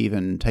he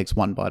even takes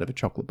one bite of a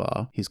chocolate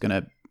bar, he's going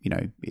to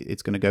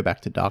it's going to go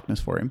back to darkness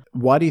for him.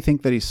 Why do you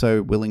think that he's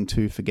so willing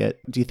to forget?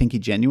 Do you think he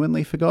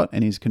genuinely forgot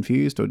and he's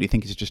confused, or do you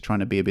think he's just trying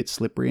to be a bit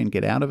slippery and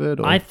get out of it?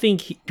 Or? I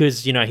think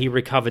because, he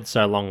recovered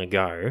so long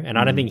ago, and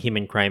I don't think him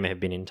and Kramer have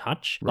been in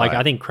touch. Like,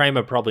 I think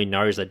Kramer probably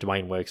knows that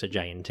Dwayne works at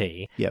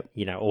J&T. Yep.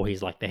 Or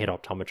he's like the head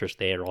optometrist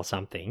there or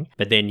something.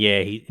 But then,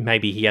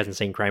 maybe he hasn't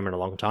seen Kramer in a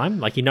long time.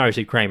 Like, he knows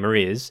who Kramer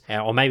is,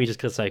 or maybe just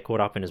because they caught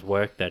up in his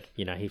work that,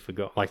 he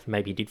forgot, like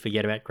maybe he did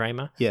forget about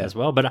Kramer as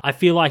well. But I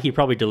feel like he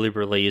probably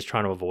deliberately is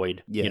trying to avoid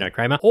avoid, Yeah.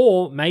 Kramer.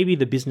 Or maybe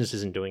the business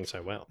isn't doing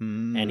so well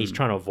and he's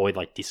trying to avoid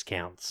like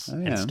discounts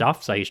yeah. and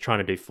stuff. So he's trying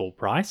to do full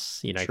price,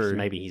 because True.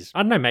 maybe I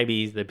don't know,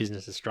 maybe the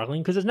business is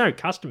struggling because there's no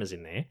customers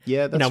in there.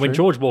 Yeah, that's when true.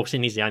 George walks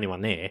in, he's the only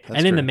one there.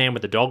 And then the true. man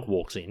with the dog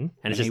walks in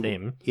and it's just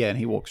them. Yeah, and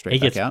he walks straight He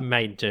back gets out.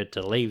 made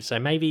to leave. So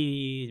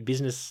maybe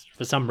business,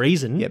 for some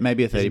reason... Yeah,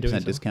 maybe a isn't doing 30%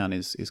 so. discount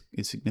is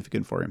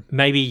significant for him.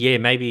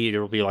 Maybe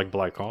it'll be like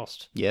below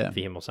cost Yeah. for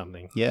him or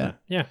something. Yeah. So,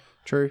 yeah.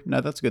 True. No,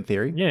 that's a good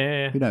theory.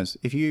 Yeah. Who knows?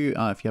 If you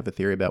have a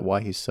theory about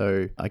why he's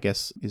so, I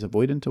guess, is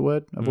avoidant a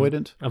word?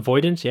 Avoidant?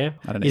 Avoidance, yeah.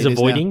 I don't know. He's It is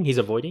now. avoiding. He's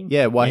avoiding.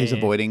 Yeah, why he's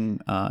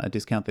avoiding a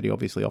discount that he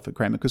obviously offered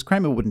Kramer. Because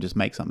Kramer wouldn't just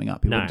make something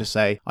up. He wouldn't just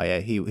say, oh yeah,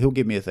 he'll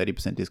give me a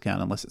 30%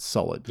 discount unless it's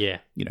solid. Yeah.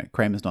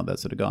 Kramer's not that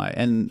sort of guy.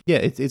 And yeah,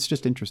 it's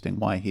just interesting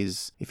why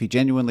if he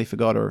genuinely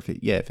forgot, or if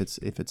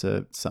it's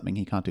something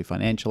he can't do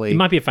financially. It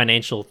might be a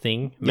financial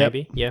thing,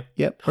 maybe. Yeah.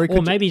 Yep.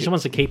 Or maybe he just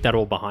wants to keep that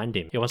all behind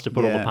him. He wants to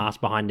put all the Yeah. past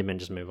behind him and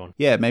just move on.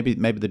 Yeah, maybe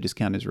the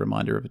discount is a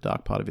reminder of a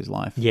dark part of his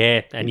life.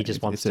 Yeah, and he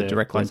just wants it's to a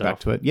direct link close back off.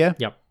 to it. Yeah,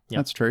 Yep.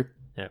 that's true.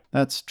 Yep.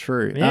 That's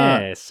true.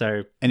 Yeah,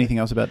 so... Anything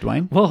else about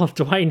Dwayne? Well,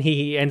 Dwayne,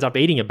 he ends up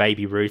eating a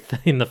baby Ruth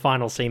in the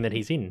final scene that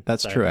he's in.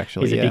 That's true,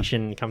 actually, His yeah.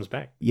 addiction comes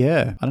back.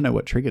 Yeah, I don't know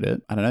what triggered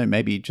it. I don't know,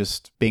 maybe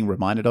just being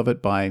reminded of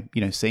it by,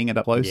 seeing it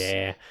up close.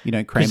 Yeah.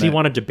 Kramer. Because he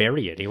wanted to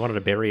bury it. He wanted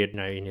to bury it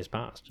in his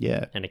past.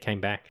 Yeah. And it came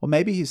back. Or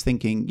maybe he's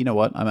thinking, you know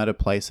what, I'm at a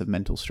place of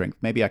mental strength.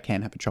 Maybe I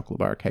can have a chocolate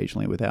bar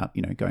occasionally without,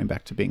 going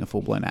back to being a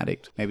full-blown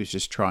addict. Maybe he's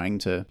just trying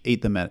to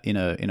eat them in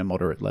a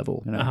moderate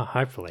level.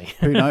 Hopefully.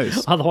 Who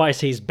knows? Otherwise,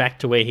 he's back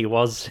to where he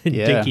was in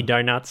Yeah. Dinky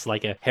Donuts,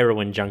 like a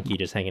heroin junkie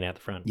just hanging out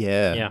the front.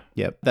 Yeah.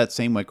 That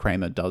scene where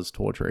Kramer does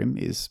torture him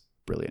is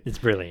brilliant. It's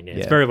brilliant. Yeah. Yeah.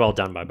 It's very well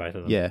done by both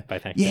of them. Yeah.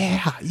 Both actors.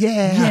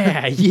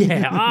 Yeah.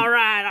 Yeah. All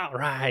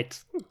right.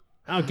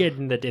 I'll get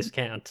in the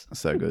discount.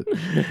 So good.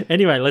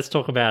 Anyway, let's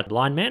talk about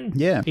Blind Man.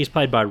 Yeah. He's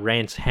played by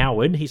Rance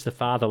Howard. He's the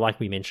father, like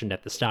we mentioned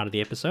at the start of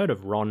the episode,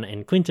 of Ron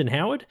and Clinton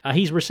Howard.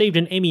 He's received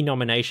an Emmy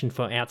nomination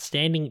for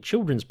Outstanding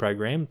Children's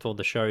Program for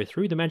the show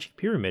Through the Magic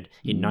Pyramid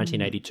in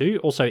 1982,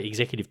 also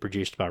executive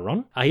produced by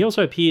Ron. He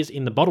also appears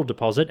in The Bottle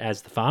Deposit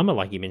as the farmer,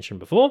 like you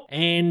mentioned before,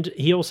 and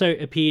he also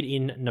appeared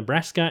in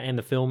Nebraska and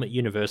the film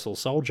Universal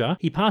Soldier.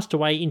 He passed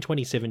away in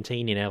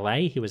 2017 in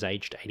LA. He was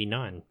aged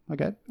 89.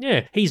 Okay.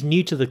 Yeah, he's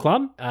new to the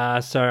club,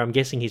 so I'm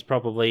guessing he's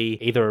probably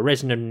either a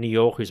resident of New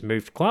York who's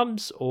moved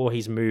clubs, or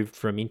he's moved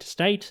from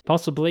interstate,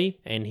 possibly,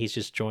 and he's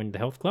just joined the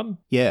health club.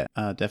 Yeah,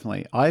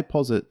 definitely. I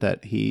posit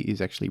that he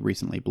is actually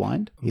recently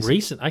blind.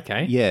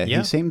 Okay. Yeah,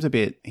 he seems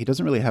he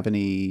doesn't really have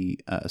any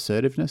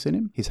assertiveness in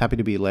him. He's happy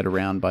to be led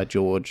around by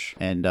George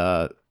and,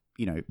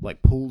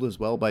 pulled as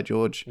well by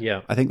George.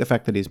 Yeah. I think the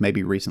fact that he's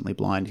maybe recently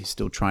blind, he's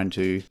still trying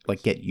to,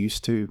 get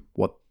used to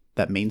what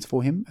that means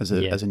for him as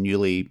a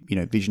newly,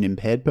 vision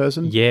impaired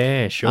person.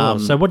 Yeah, sure.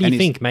 So what do and you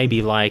think?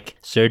 Maybe like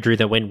surgery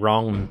that went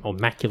wrong, or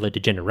macular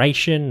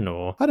degeneration,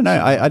 or... I don't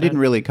know. I didn't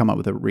really come up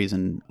with a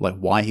reason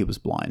why he was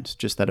blind,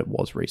 just that it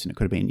was recent. It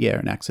could have been,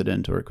 an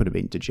accident, or it could have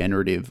been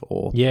degenerative,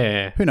 or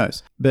who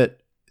knows. But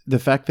the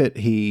fact that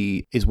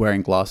he is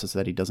wearing glasses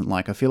that he doesn't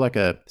like, I feel like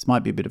this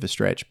might be a bit of a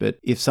stretch, but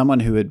if someone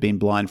who had been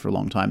blind for a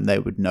long time, they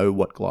would know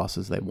what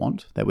glasses they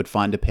want. They would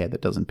find a pair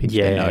that doesn't pinch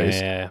their nose,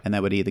 and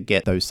they would either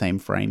get those same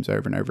frames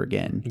over and over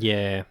again.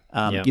 Yeah.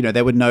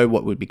 They would know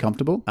what would be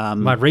comfortable.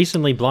 Like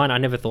recently blind, I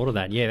never thought of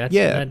that.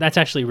 Yeah, that's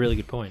actually a really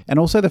good point. And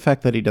also the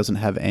fact that he doesn't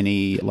have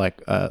any I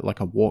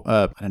don't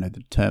know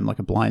the term, like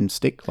a blind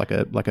stick, like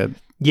a like a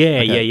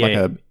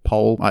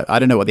pole. I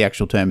don't know what the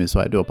actual term is, so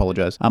I do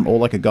apologize. Or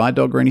like a guide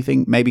dog or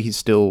anything. Maybe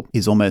he's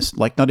almost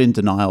not in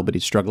denial, but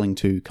he's struggling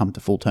to come to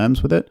full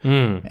terms with it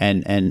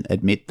and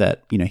admit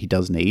that, he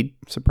does need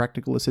some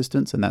practical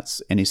assistance,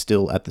 and he's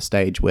still at the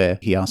stage where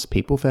he asks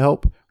people for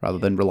help rather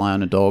than rely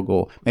on a dog,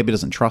 or maybe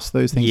doesn't trust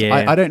those things.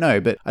 Yeah. I don't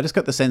know, but I just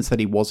got the sense that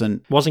he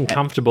wasn't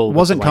comfortable.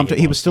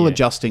 He was still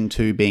adjusting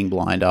to being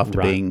blind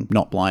after being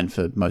not blind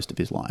for most of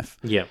his life.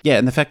 Yeah. Yeah,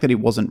 and the fact that he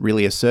wasn't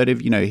really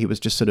assertive, he was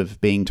just sort of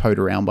being towed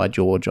around by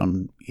George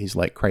on his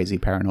crazy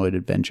paranoid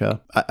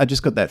adventure. I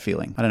just got that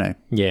feeling. I don't know.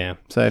 Yeah.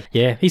 So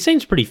yeah, he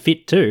seems pretty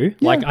fit too.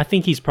 Yeah. I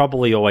think he's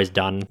probably always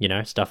done,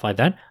 stuff like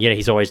that. Yeah,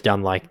 he's always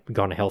done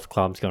gone to health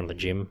clubs, gone to the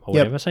gym or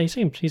whatever. So he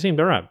seemed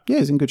all right. Yeah,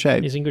 he's in good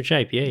shape. He's in good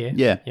shape. Yeah.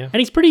 Yeah. And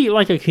he's pretty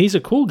he's a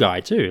cool guy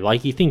too.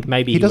 You think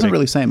maybe he doesn't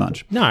really say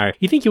much. No,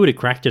 you think he would have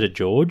cracked it at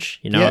George,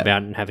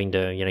 about having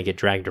to, get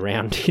dragged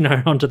around,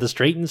 onto the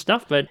street and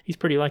stuff. But he's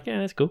pretty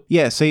that's cool.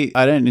 Yeah. See,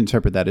 I don't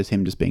interpret that as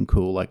him just being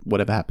cool.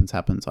 Whatever happens,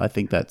 happens. I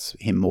think that's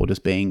him more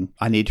just being,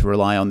 I need to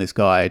rely on this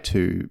guy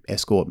to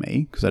escort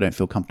me because I don't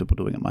feel comfortable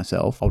doing it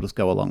myself. I'll just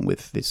go along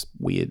with this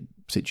weird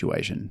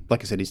situation.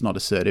 Like I said, he's not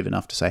assertive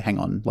enough to say, hang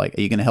on, are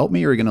you going to help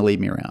me or are you going to leave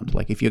me around?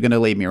 If you're going to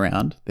leave me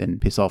around, then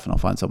piss off and I'll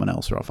find someone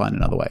else or I'll find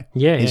another way.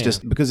 Yeah. He's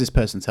just, because this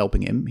person's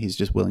helping him, he's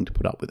just willing to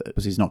put up with it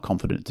because he's not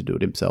confident to do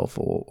it himself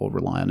or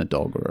rely on a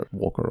dog or a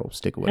walker or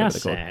stick or whatever How they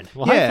call sad. it.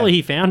 Well, hopefully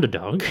he found a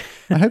dog.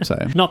 I hope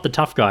so. Not the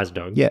tough guy's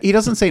dog. Yeah, he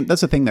doesn't seem,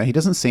 that's the thing though, he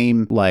doesn't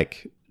seem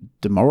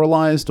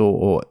demoralized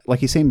or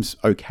he seems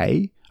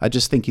okay. I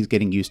just think he's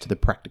getting used to the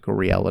practical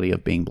reality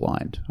of being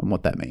blind and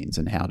what that means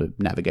and how to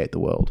navigate the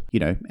world,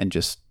 and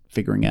just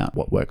figuring out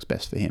what works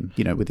best for him,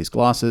 with his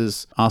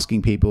glasses,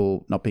 asking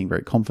people, not being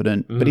very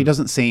confident, but he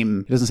doesn't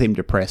seem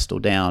depressed or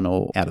down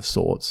or out of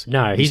sorts.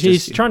 No,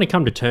 he's trying to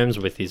come to terms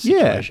with his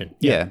situation.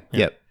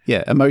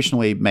 Yeah,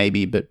 emotionally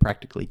maybe, but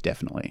practically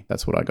definitely.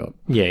 That's what I got.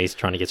 Yeah, he's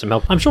trying to get some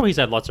help. I'm sure he's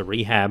had lots of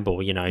rehab,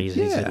 or he's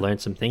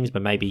learned some things,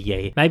 but maybe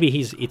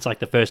it's like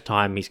the first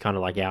time he's kind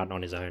of like out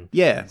on his own.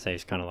 Yeah, so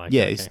he's kind of like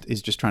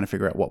he's just trying to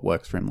figure out what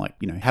works for him. Like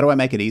how do I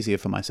make it easier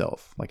for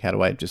myself? Like how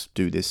do I just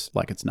do this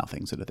like it's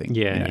nothing sort of thing?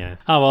 Yeah.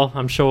 Oh well,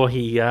 I'm sure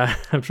he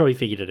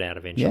figured it out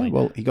eventually. Yeah,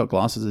 well, he got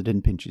glasses that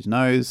didn't pinch his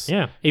nose.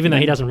 Yeah, even though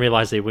he doesn't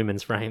realize they're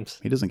women's frames.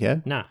 He doesn't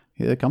care. Nah.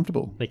 Yeah, they're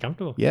comfortable. They're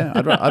comfortable. Yeah,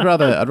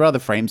 I'd rather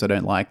frames I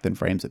don't like than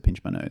frames that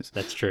pinch my nose.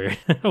 That's true.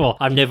 Well,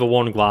 I've never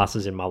worn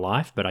glasses in my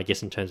life, but I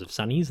guess in terms of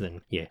sunnies,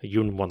 then yeah, you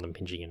wouldn't want them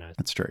pinching your nose.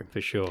 That's true. For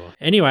sure.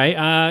 Anyway,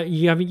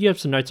 you have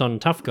some notes on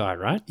Tough Guy,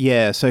 right?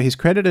 Yeah, so he's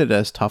credited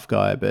as Tough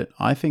Guy, but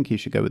I think he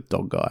should go with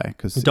Dog Guy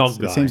because it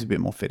seems a bit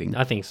more fitting.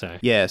 I think so.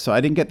 Yeah, so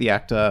I didn't get the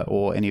actor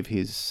or any of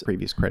his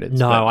previous credits.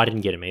 No, I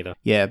didn't get him either.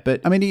 Yeah,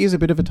 but I mean, he is a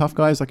bit of a tough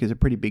guy. He's a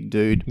pretty big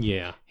dude.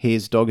 Yeah.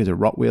 His dog is a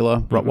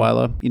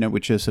Rottweiler,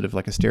 which is sort of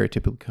like a stereotypical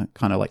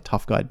kind of like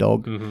tough guy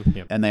dog.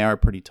 Yep. And they are a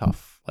pretty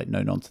tough, like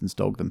no-nonsense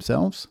dog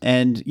themselves.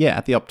 And yeah,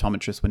 at the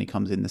optometrist when he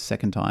comes in the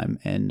second time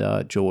and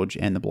George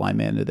and the blind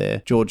man are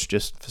there, George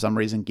just for some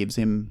reason gives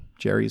him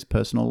Jerry's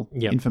personal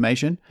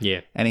information.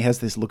 Yeah. And he has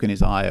this look in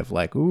his eye of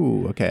like,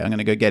 ooh, okay, I'm going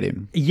to go get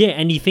him. Yeah,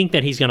 and you think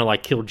that he's going to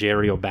like kill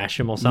Jerry or bash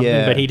him or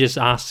something, but he just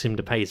asks him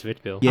to pay his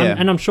vet bill. Yeah.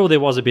 And I'm sure there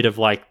was a bit of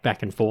like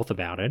back and forth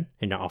about it,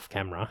 off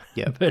camera.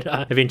 Yeah. But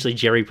eventually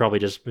Jerry probably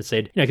just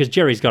said, because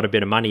Jerry's got a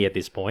bit of money at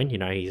this point,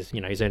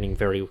 he's earning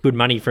very good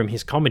money from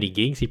his comedy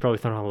gigs. He probably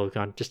thought, oh,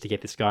 look, just to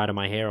get this guy out of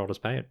my hair, I'll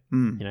just pay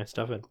it.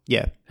 Stuff it.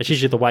 Yeah. It's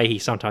usually the way he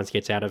sometimes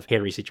gets out of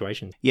hairy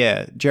situations.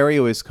 Yeah. Jerry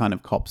always kind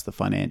of cops the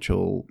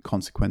financial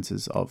consequences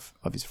of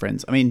his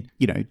friends. I mean,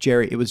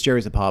 it was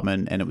Jerry's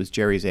apartment and it was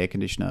Jerry's air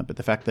conditioner, but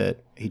the fact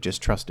that he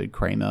just trusted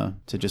Kramer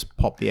to just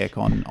pop the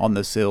aircon on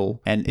the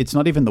sill, and it's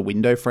not even the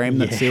window frame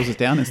that seals it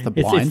down, it's the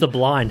blind. It's the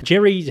blind.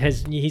 Jerry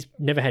he's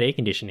never had air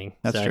conditioning.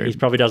 That's true. He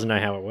probably doesn't know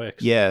how it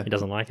works. Yeah. He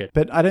doesn't like it.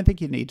 But I don't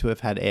think you need to have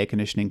had air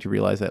conditioning to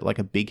realize that like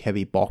a big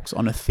heavy box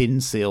on a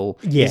thin sill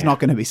is not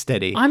going to be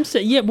steady.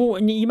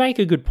 Well, you make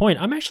a good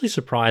point. I'm actually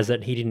surprised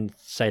that he didn't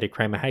say to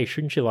Kramer, hey,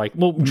 shouldn't you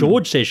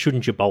George says,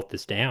 shouldn't you bolt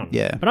this down?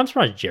 Yeah. But I'm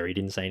surprised Jerry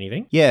didn't say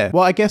anything. Yeah.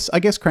 Well, I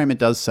guess Kramer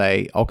does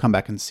say, I'll come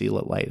back and seal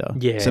it later.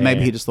 Yeah. So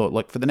maybe he just thought,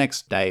 like, for the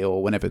next day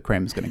or whenever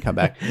Kramer's going to come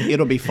back,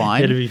 it'll be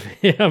fine.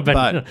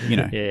 But he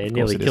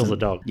nearly kills the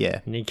dog.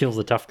 Yeah. And he kills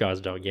the tough guy's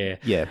dog, yeah.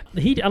 Yeah.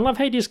 I love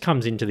how he just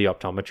comes into the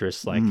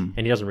optometrist, and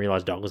he doesn't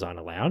realize dogs aren't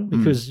allowed,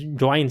 because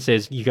Dwayne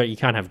says, you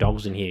can't have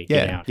dogs in here,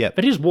 get out. Yeah.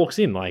 But he just walks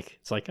in,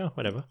 it's like, oh,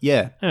 whatever.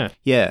 Yeah.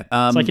 Yeah.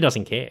 It's like he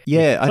doesn't care.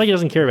 Yeah. It's like he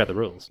doesn't care about the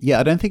rules. Yeah,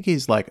 I don't think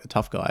he's like a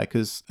tough guy,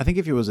 because I think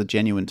if he was a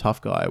genuine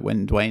tough guy,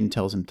 when Dwayne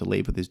tells him to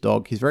leave with his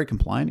dog, he's very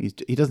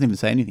compliant. He doesn't even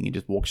say anything. He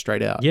just walks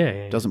straight out.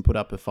 Yeah. Doesn't put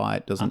up a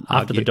fight, doesn't After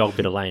argue. the dog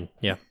bit of lane,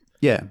 yeah.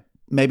 Yeah.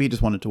 Maybe he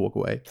just wanted to walk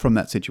away from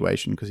that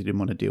situation because he didn't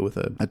want to deal with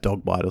a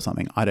dog bite or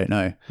something. I don't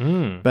know.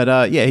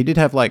 But he did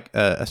have like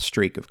a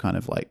streak of kind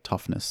of like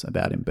toughness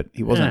about him, but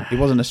he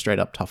wasn't a straight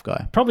up tough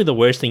guy. Probably the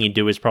worst thing he'd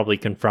do is probably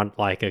confront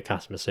like a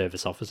customer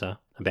service officer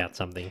about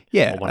something.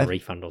 Yeah. Or want a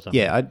refund or something.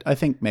 Yeah, I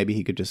think maybe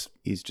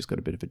he's just got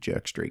a bit of a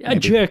jerk streak. A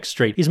jerk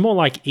streak. He's more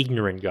like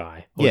ignorant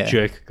guy or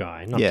jerk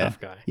guy, not tough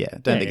guy. Yeah,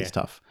 don't think he's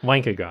tough.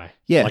 Wanker guy.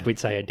 Yeah. Like we'd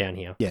say it down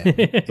here. Yeah.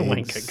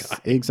 Wanker guy.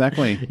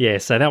 Exactly. Yeah,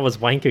 so that was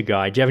Wanker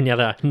guy. Do you have any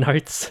other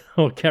notes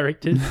or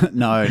characters?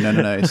 No.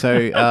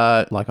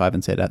 So, like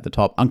Ivan said at the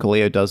top, Uncle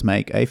Leo does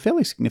make a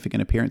fairly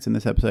significant appearance in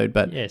this episode,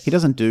 but he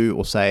doesn't do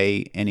or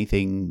say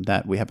anything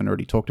that we haven't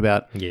already talked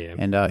about. Yeah.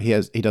 And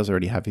he does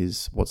already have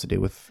his What's the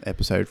Deal With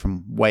episode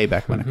from way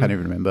back when. I can't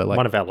even remember. Like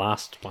one of our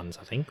last ones,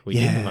 I think. We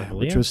did with Uncle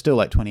Leo. Which was still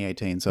like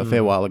 2018, so a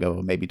fair while ago,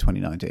 or maybe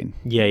 2019.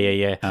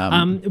 Yeah.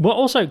 Well,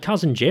 also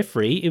Cousin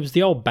Jeffrey, it was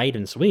the old bait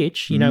and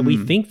switch. We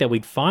think that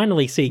we'd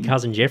finally see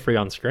Cousin Jeffrey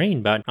on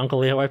screen, but Uncle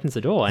Leo opens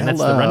the door, and that's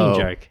the running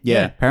joke.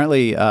 Yeah.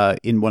 Apparently,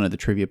 in one of the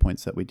trivia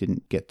points that we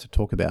didn't get to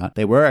talk about,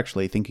 they were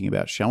actually thinking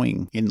about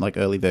showing, in like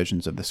early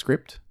versions of the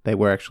script, they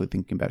were actually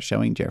thinking about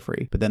showing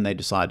Jeffrey, but then they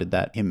decided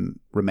that him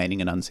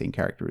remaining an unseen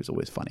character is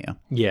always funnier.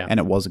 Yeah. And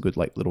it was a good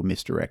like little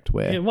misdirect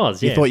where it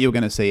was, you thought you were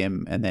going to see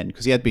him, and then,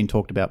 because he had been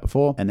talked about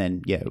before, and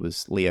then, it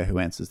was Leo who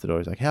answers the door.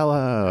 He's like,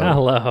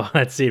 hello.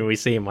 That's it. We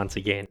see him once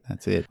again.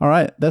 That's it. All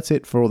right, that's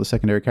it for all the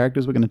secondary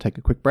characters. We're going to take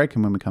a quick break,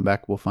 and when we come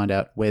back, we'll find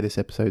out where this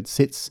episode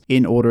sits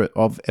in order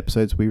of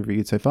episodes we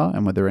reviewed so far,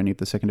 and whether any of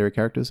the secondary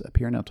characters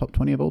appear in our top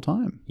 20 of all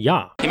time.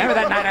 Yeah. You remember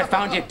that night I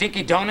found you at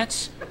Dinky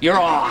Donuts? You're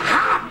all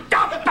hopped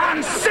up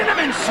on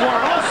cinnamon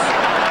swirls.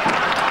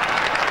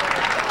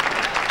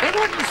 It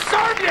wouldn't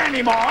serve you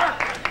anymore.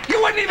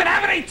 You wouldn't even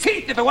have any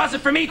teeth if it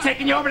wasn't for me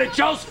taking you over to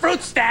Joe's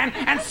fruit stand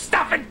and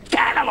stuffing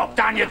cantaloupe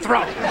down your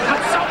throat.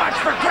 But so much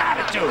for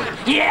gratitude.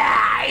 Yeah.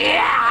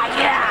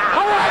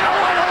 All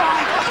right.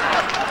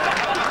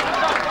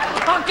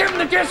 I'll give him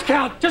the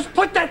discount. Just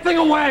put that thing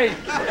away.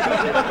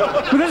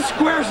 This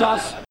squares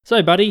us.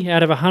 So, buddy,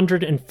 out of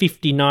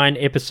 159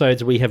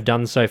 episodes we have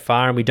done so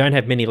far, and we don't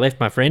have many left,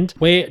 my friend,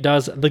 where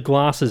does The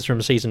Glasses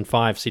from Season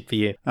 5 sit for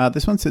you?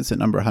 This one sits at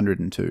number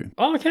 102.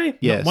 Oh, okay.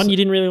 Yes. One you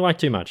didn't really like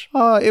too much.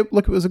 It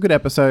was a good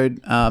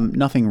episode.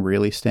 Nothing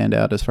really stand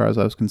out as far as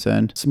I was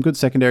concerned. Some good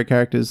secondary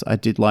characters. I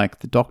did like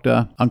the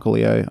Doctor, Uncle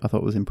Leo. I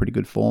thought was in pretty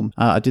good form.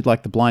 I did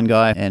like the blind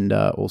guy and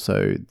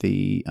also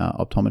the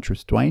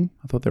optometrist Dwayne.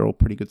 I thought they're all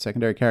pretty good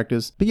secondary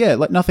characters. But yeah,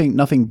 like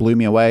nothing blew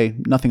me away.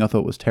 Nothing I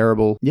thought was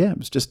terrible. Yeah, it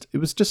was just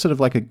sort of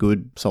like a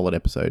good, solid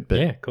episode, but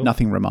Yeah, cool.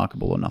 nothing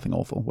remarkable or nothing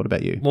awful. What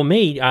about you? Well,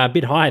 me, a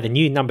bit higher than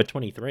you, number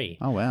 23.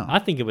 Oh, wow. I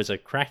think it was a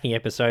cracking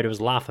episode. It was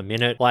laugh a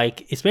minute.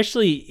 Like,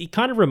 especially, it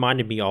kind of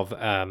reminded me of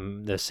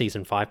the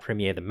Season 5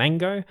 premiere, The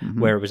Mango,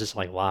 where it was just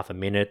like laugh a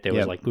minute. There was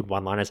Yep. like good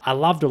one-liners. I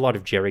loved a lot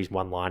of Jerry's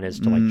one-liners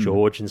to like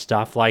George and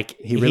stuff. Like,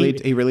 He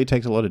really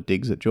takes a lot of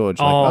digs at George.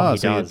 Oh, he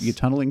so does. You're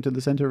tunneling to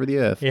the center of the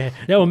earth. Yeah,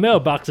 there were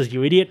mailboxes,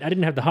 you idiot. I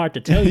didn't have the heart to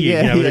tell you,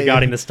 Yeah, yeah,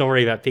 regarding yeah. the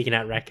story about picking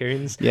out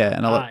raccoons. Yeah,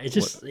 and it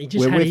just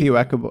we're had with you,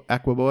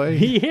 Aqua Boy.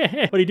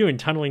 Yeah, what are you doing,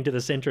 tunneling to the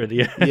center of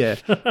the earth? Yeah.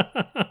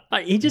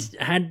 Like, he just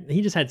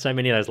had so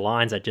many of those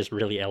lines that just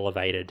really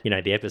elevated,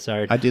 the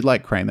episode. I did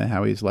like Kramer,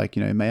 how he's like,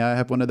 may I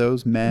have one of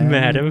those,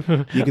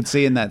 Madam. You could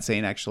see in that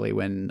scene, actually,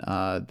 when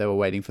they were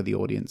waiting for the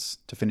audience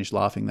to finish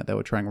laughing, that they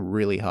were trying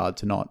really hard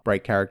to not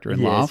break character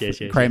and Yes, laugh. yes,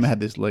 Kramer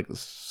had this, like,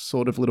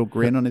 sort of little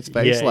grin on his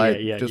face, Yeah,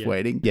 yeah.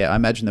 waiting. Yeah, I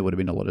imagine there would have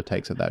been a lot of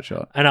takes of that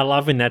shot. And I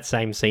love in that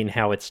same scene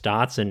how it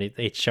starts and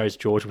it shows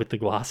George with the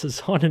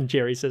glasses on and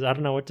Jerry says, I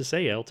don't know what to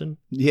say, Elton.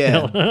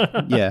 Yeah,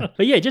 yeah.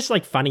 But yeah, just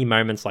like funny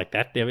moments like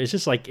that. It was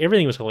just like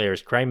everything was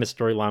hilarious. Kramer's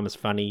storyline was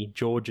funny.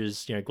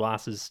 George's,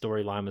 glasses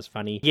storyline was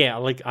funny. Yeah,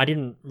 like I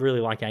didn't really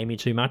like Amy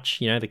too much,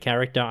 the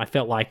character. I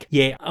felt like,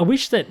 I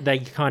wish that they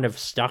kind of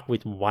stuck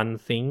with one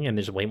thing and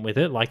just went with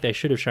it. Like they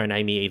should have shown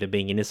Amy either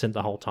being innocent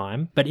the whole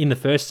time. But in the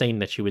first scene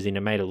that she was in,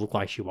 it made it look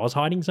like she was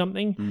hiding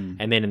something.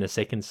 And then in the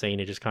second scene,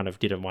 it just kind of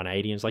did a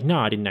 180 and it's like, no,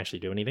 I didn't actually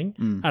do anything.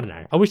 I don't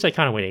know. I wish they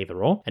kind of went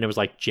either or. And it was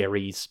like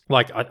Jerry's,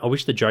 like, I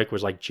wish the joke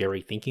was like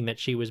Jerry thinking that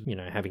she was,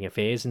 having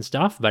affairs and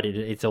stuff, but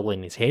it's all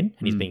in his head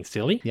and he's being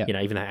silly, Yeah.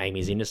 even though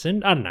Amy's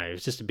innocent. I don't know.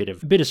 It's just a bit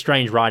of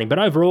strange writing, but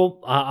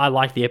overall, I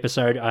liked the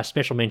episode. A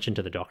special mention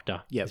to the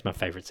Doctor. Yep. He's my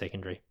favorite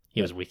secondary.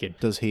 He was wicked.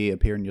 Does he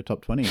appear in your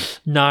top 20?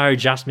 No,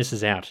 just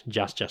misses out.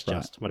 Just.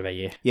 Right. What about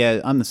you?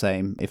 Yeah, I'm the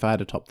same. If I had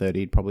a top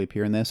 30, he'd probably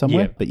appear in there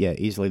somewhere. Yeah. But yeah,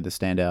 easily the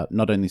standout,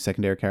 not only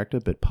secondary character,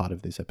 but part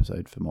of this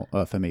episode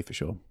for me, for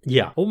sure.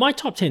 Yeah. Well, my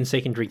top 10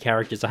 secondary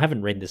characters, I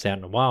haven't read this out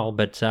in a while,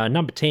 but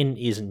number 10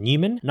 is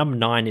Newman. Number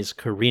 9 is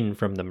Corinne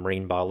from The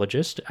Marine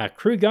Biologist.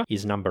 Kruger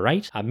is number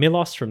 8.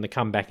 Milos from The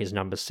Comeback is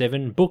number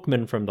 7.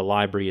 Bookman from The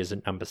Library is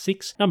at number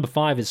 6. Number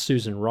 5 is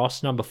Susan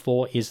Ross. Number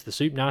 4 is The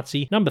Soup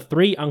Nazi. Number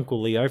 3,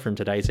 Uncle Leo from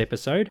today's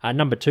episode.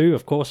 Number 2,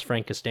 of course,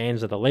 Frank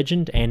Costanza, the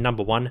legend. And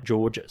number 1,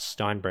 George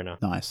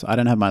Steinbrenner. Nice. I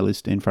don't have my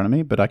list in front of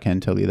me, but I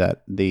can tell you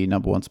that the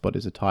number 1 spot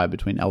is a tie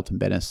between Elton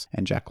Bennis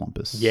and Jack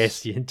Lompus.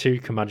 Yes, you two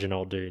curmudgeon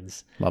old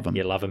dudes. Love them.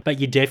 You love them. But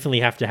you definitely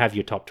have to have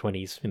your top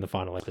 20s in the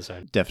final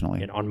episode.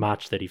 Definitely. On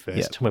March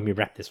 31st, when we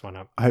wrap this one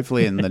up.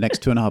 Hopefully in the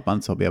next 2.5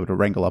 months, I'll be able to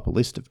wrangle up a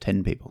list of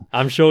 10 people.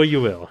 I'm sure you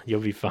will.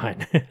 You'll be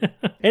fine.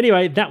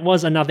 Anyway, that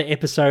was another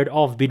episode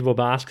of Bidwell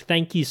Ask.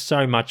 Thank you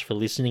so much for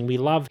listening. We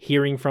love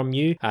hearing from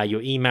you. Your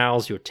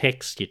emails, your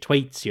texts, your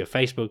tweets, your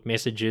Facebook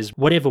messages,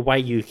 whatever way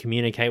you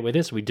communicate with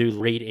us. We do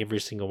read every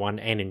single one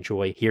and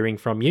enjoy hearing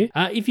from you.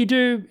 If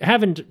you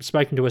haven't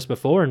spoken to us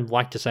before and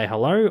like to say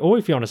hello, or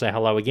if you want to say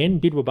hello again,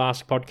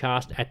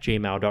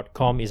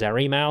 bidwellbaskpodcast@gmail.com is our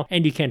email,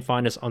 and you can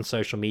find us on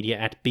social media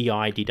at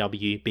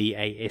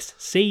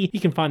BIDWBASC. You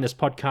can find this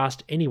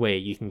podcast anywhere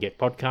you can get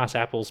podcasts,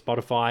 Apple,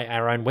 Spotify,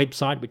 our own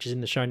website, which is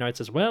in the show notes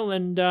as well,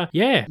 and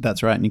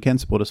That's right, and you can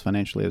support us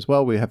financially as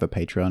well. We have a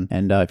Patreon,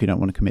 and if you don't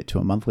want to commit to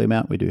a monthly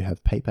amount, we do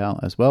have PayPal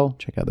as well.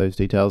 Check out those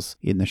details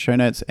in the show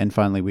notes. And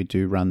finally, we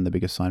do run the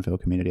biggest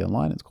Seinfeld community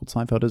online. It's called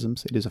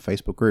Seinfeldisms. It is a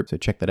Facebook group, so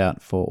check that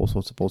out for all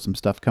sorts of awesome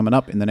stuff coming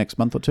up in the next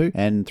month or two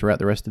and throughout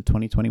the rest of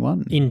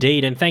 2021.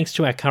 Indeed, and thanks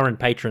to our current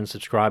Patreon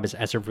subscribers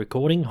as of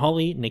recording,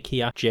 Holly,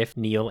 Nakia, Jeff,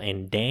 Neil,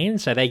 and Dan.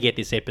 So they get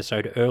this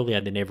episode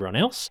earlier than everyone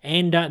else,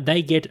 and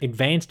they get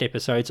advanced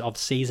episodes of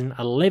Season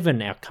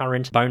 11, our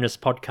current bonus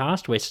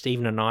podcast, where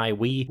Stephen and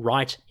we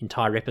write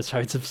entire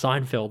episodes of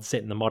Seinfeld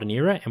set in the modern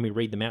era, and we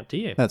read them out to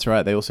you. That's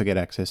right. They also get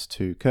access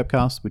to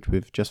Curbcast, which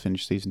we've just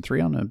finished Season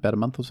 3 on about a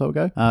month or so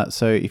ago.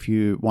 So if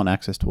you want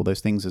access to all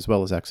those things, as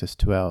well as access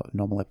to our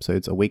normal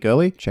episodes a week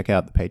early, check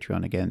out the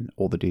Patreon. Again,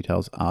 all the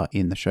details are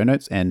in the show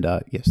notes. And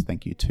yes,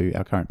 thank you to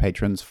our current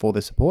patrons for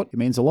their support. It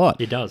means a lot.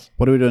 It does.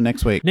 What are we doing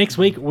next week? Next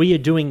week, we are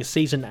doing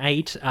Season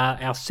 8,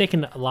 our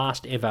second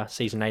last ever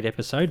Season 8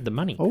 episode, The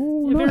Money.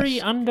 Oh, a nice.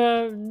 very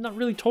not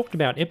really talked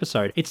about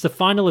episode. It's the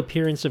final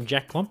appearance of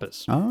Jack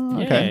Klompus.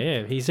 Oh,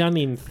 okay. Yeah. He's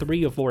only in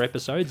 3 or 4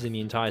 episodes in the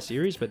entire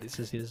series, but this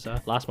is his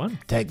last one.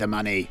 Take the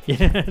money.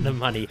 Yeah, the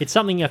money. It's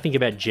something I think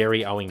about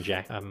Jerry owing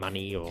Jack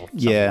money or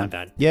something like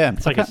that. Yeah.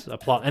 It's like a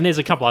plot. And there's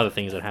a couple other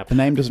things that The happen.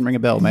 name doesn't ring a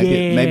bell.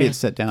 Maybe it's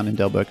set down in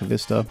Del Boca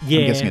Vista.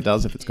 Yeah. I'm guessing it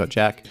does if it's got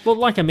Jack. Well,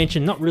 like I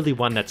mentioned, not really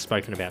one that's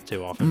spoken about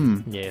too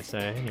often. Yeah, so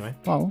anyway.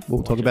 Well,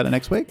 we'll talk about it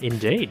next week.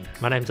 Indeed.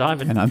 My name's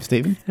Ivan. And I'm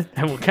Stephen.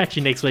 And we'll catch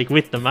you next week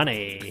with the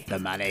money. The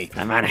money.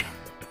 The money.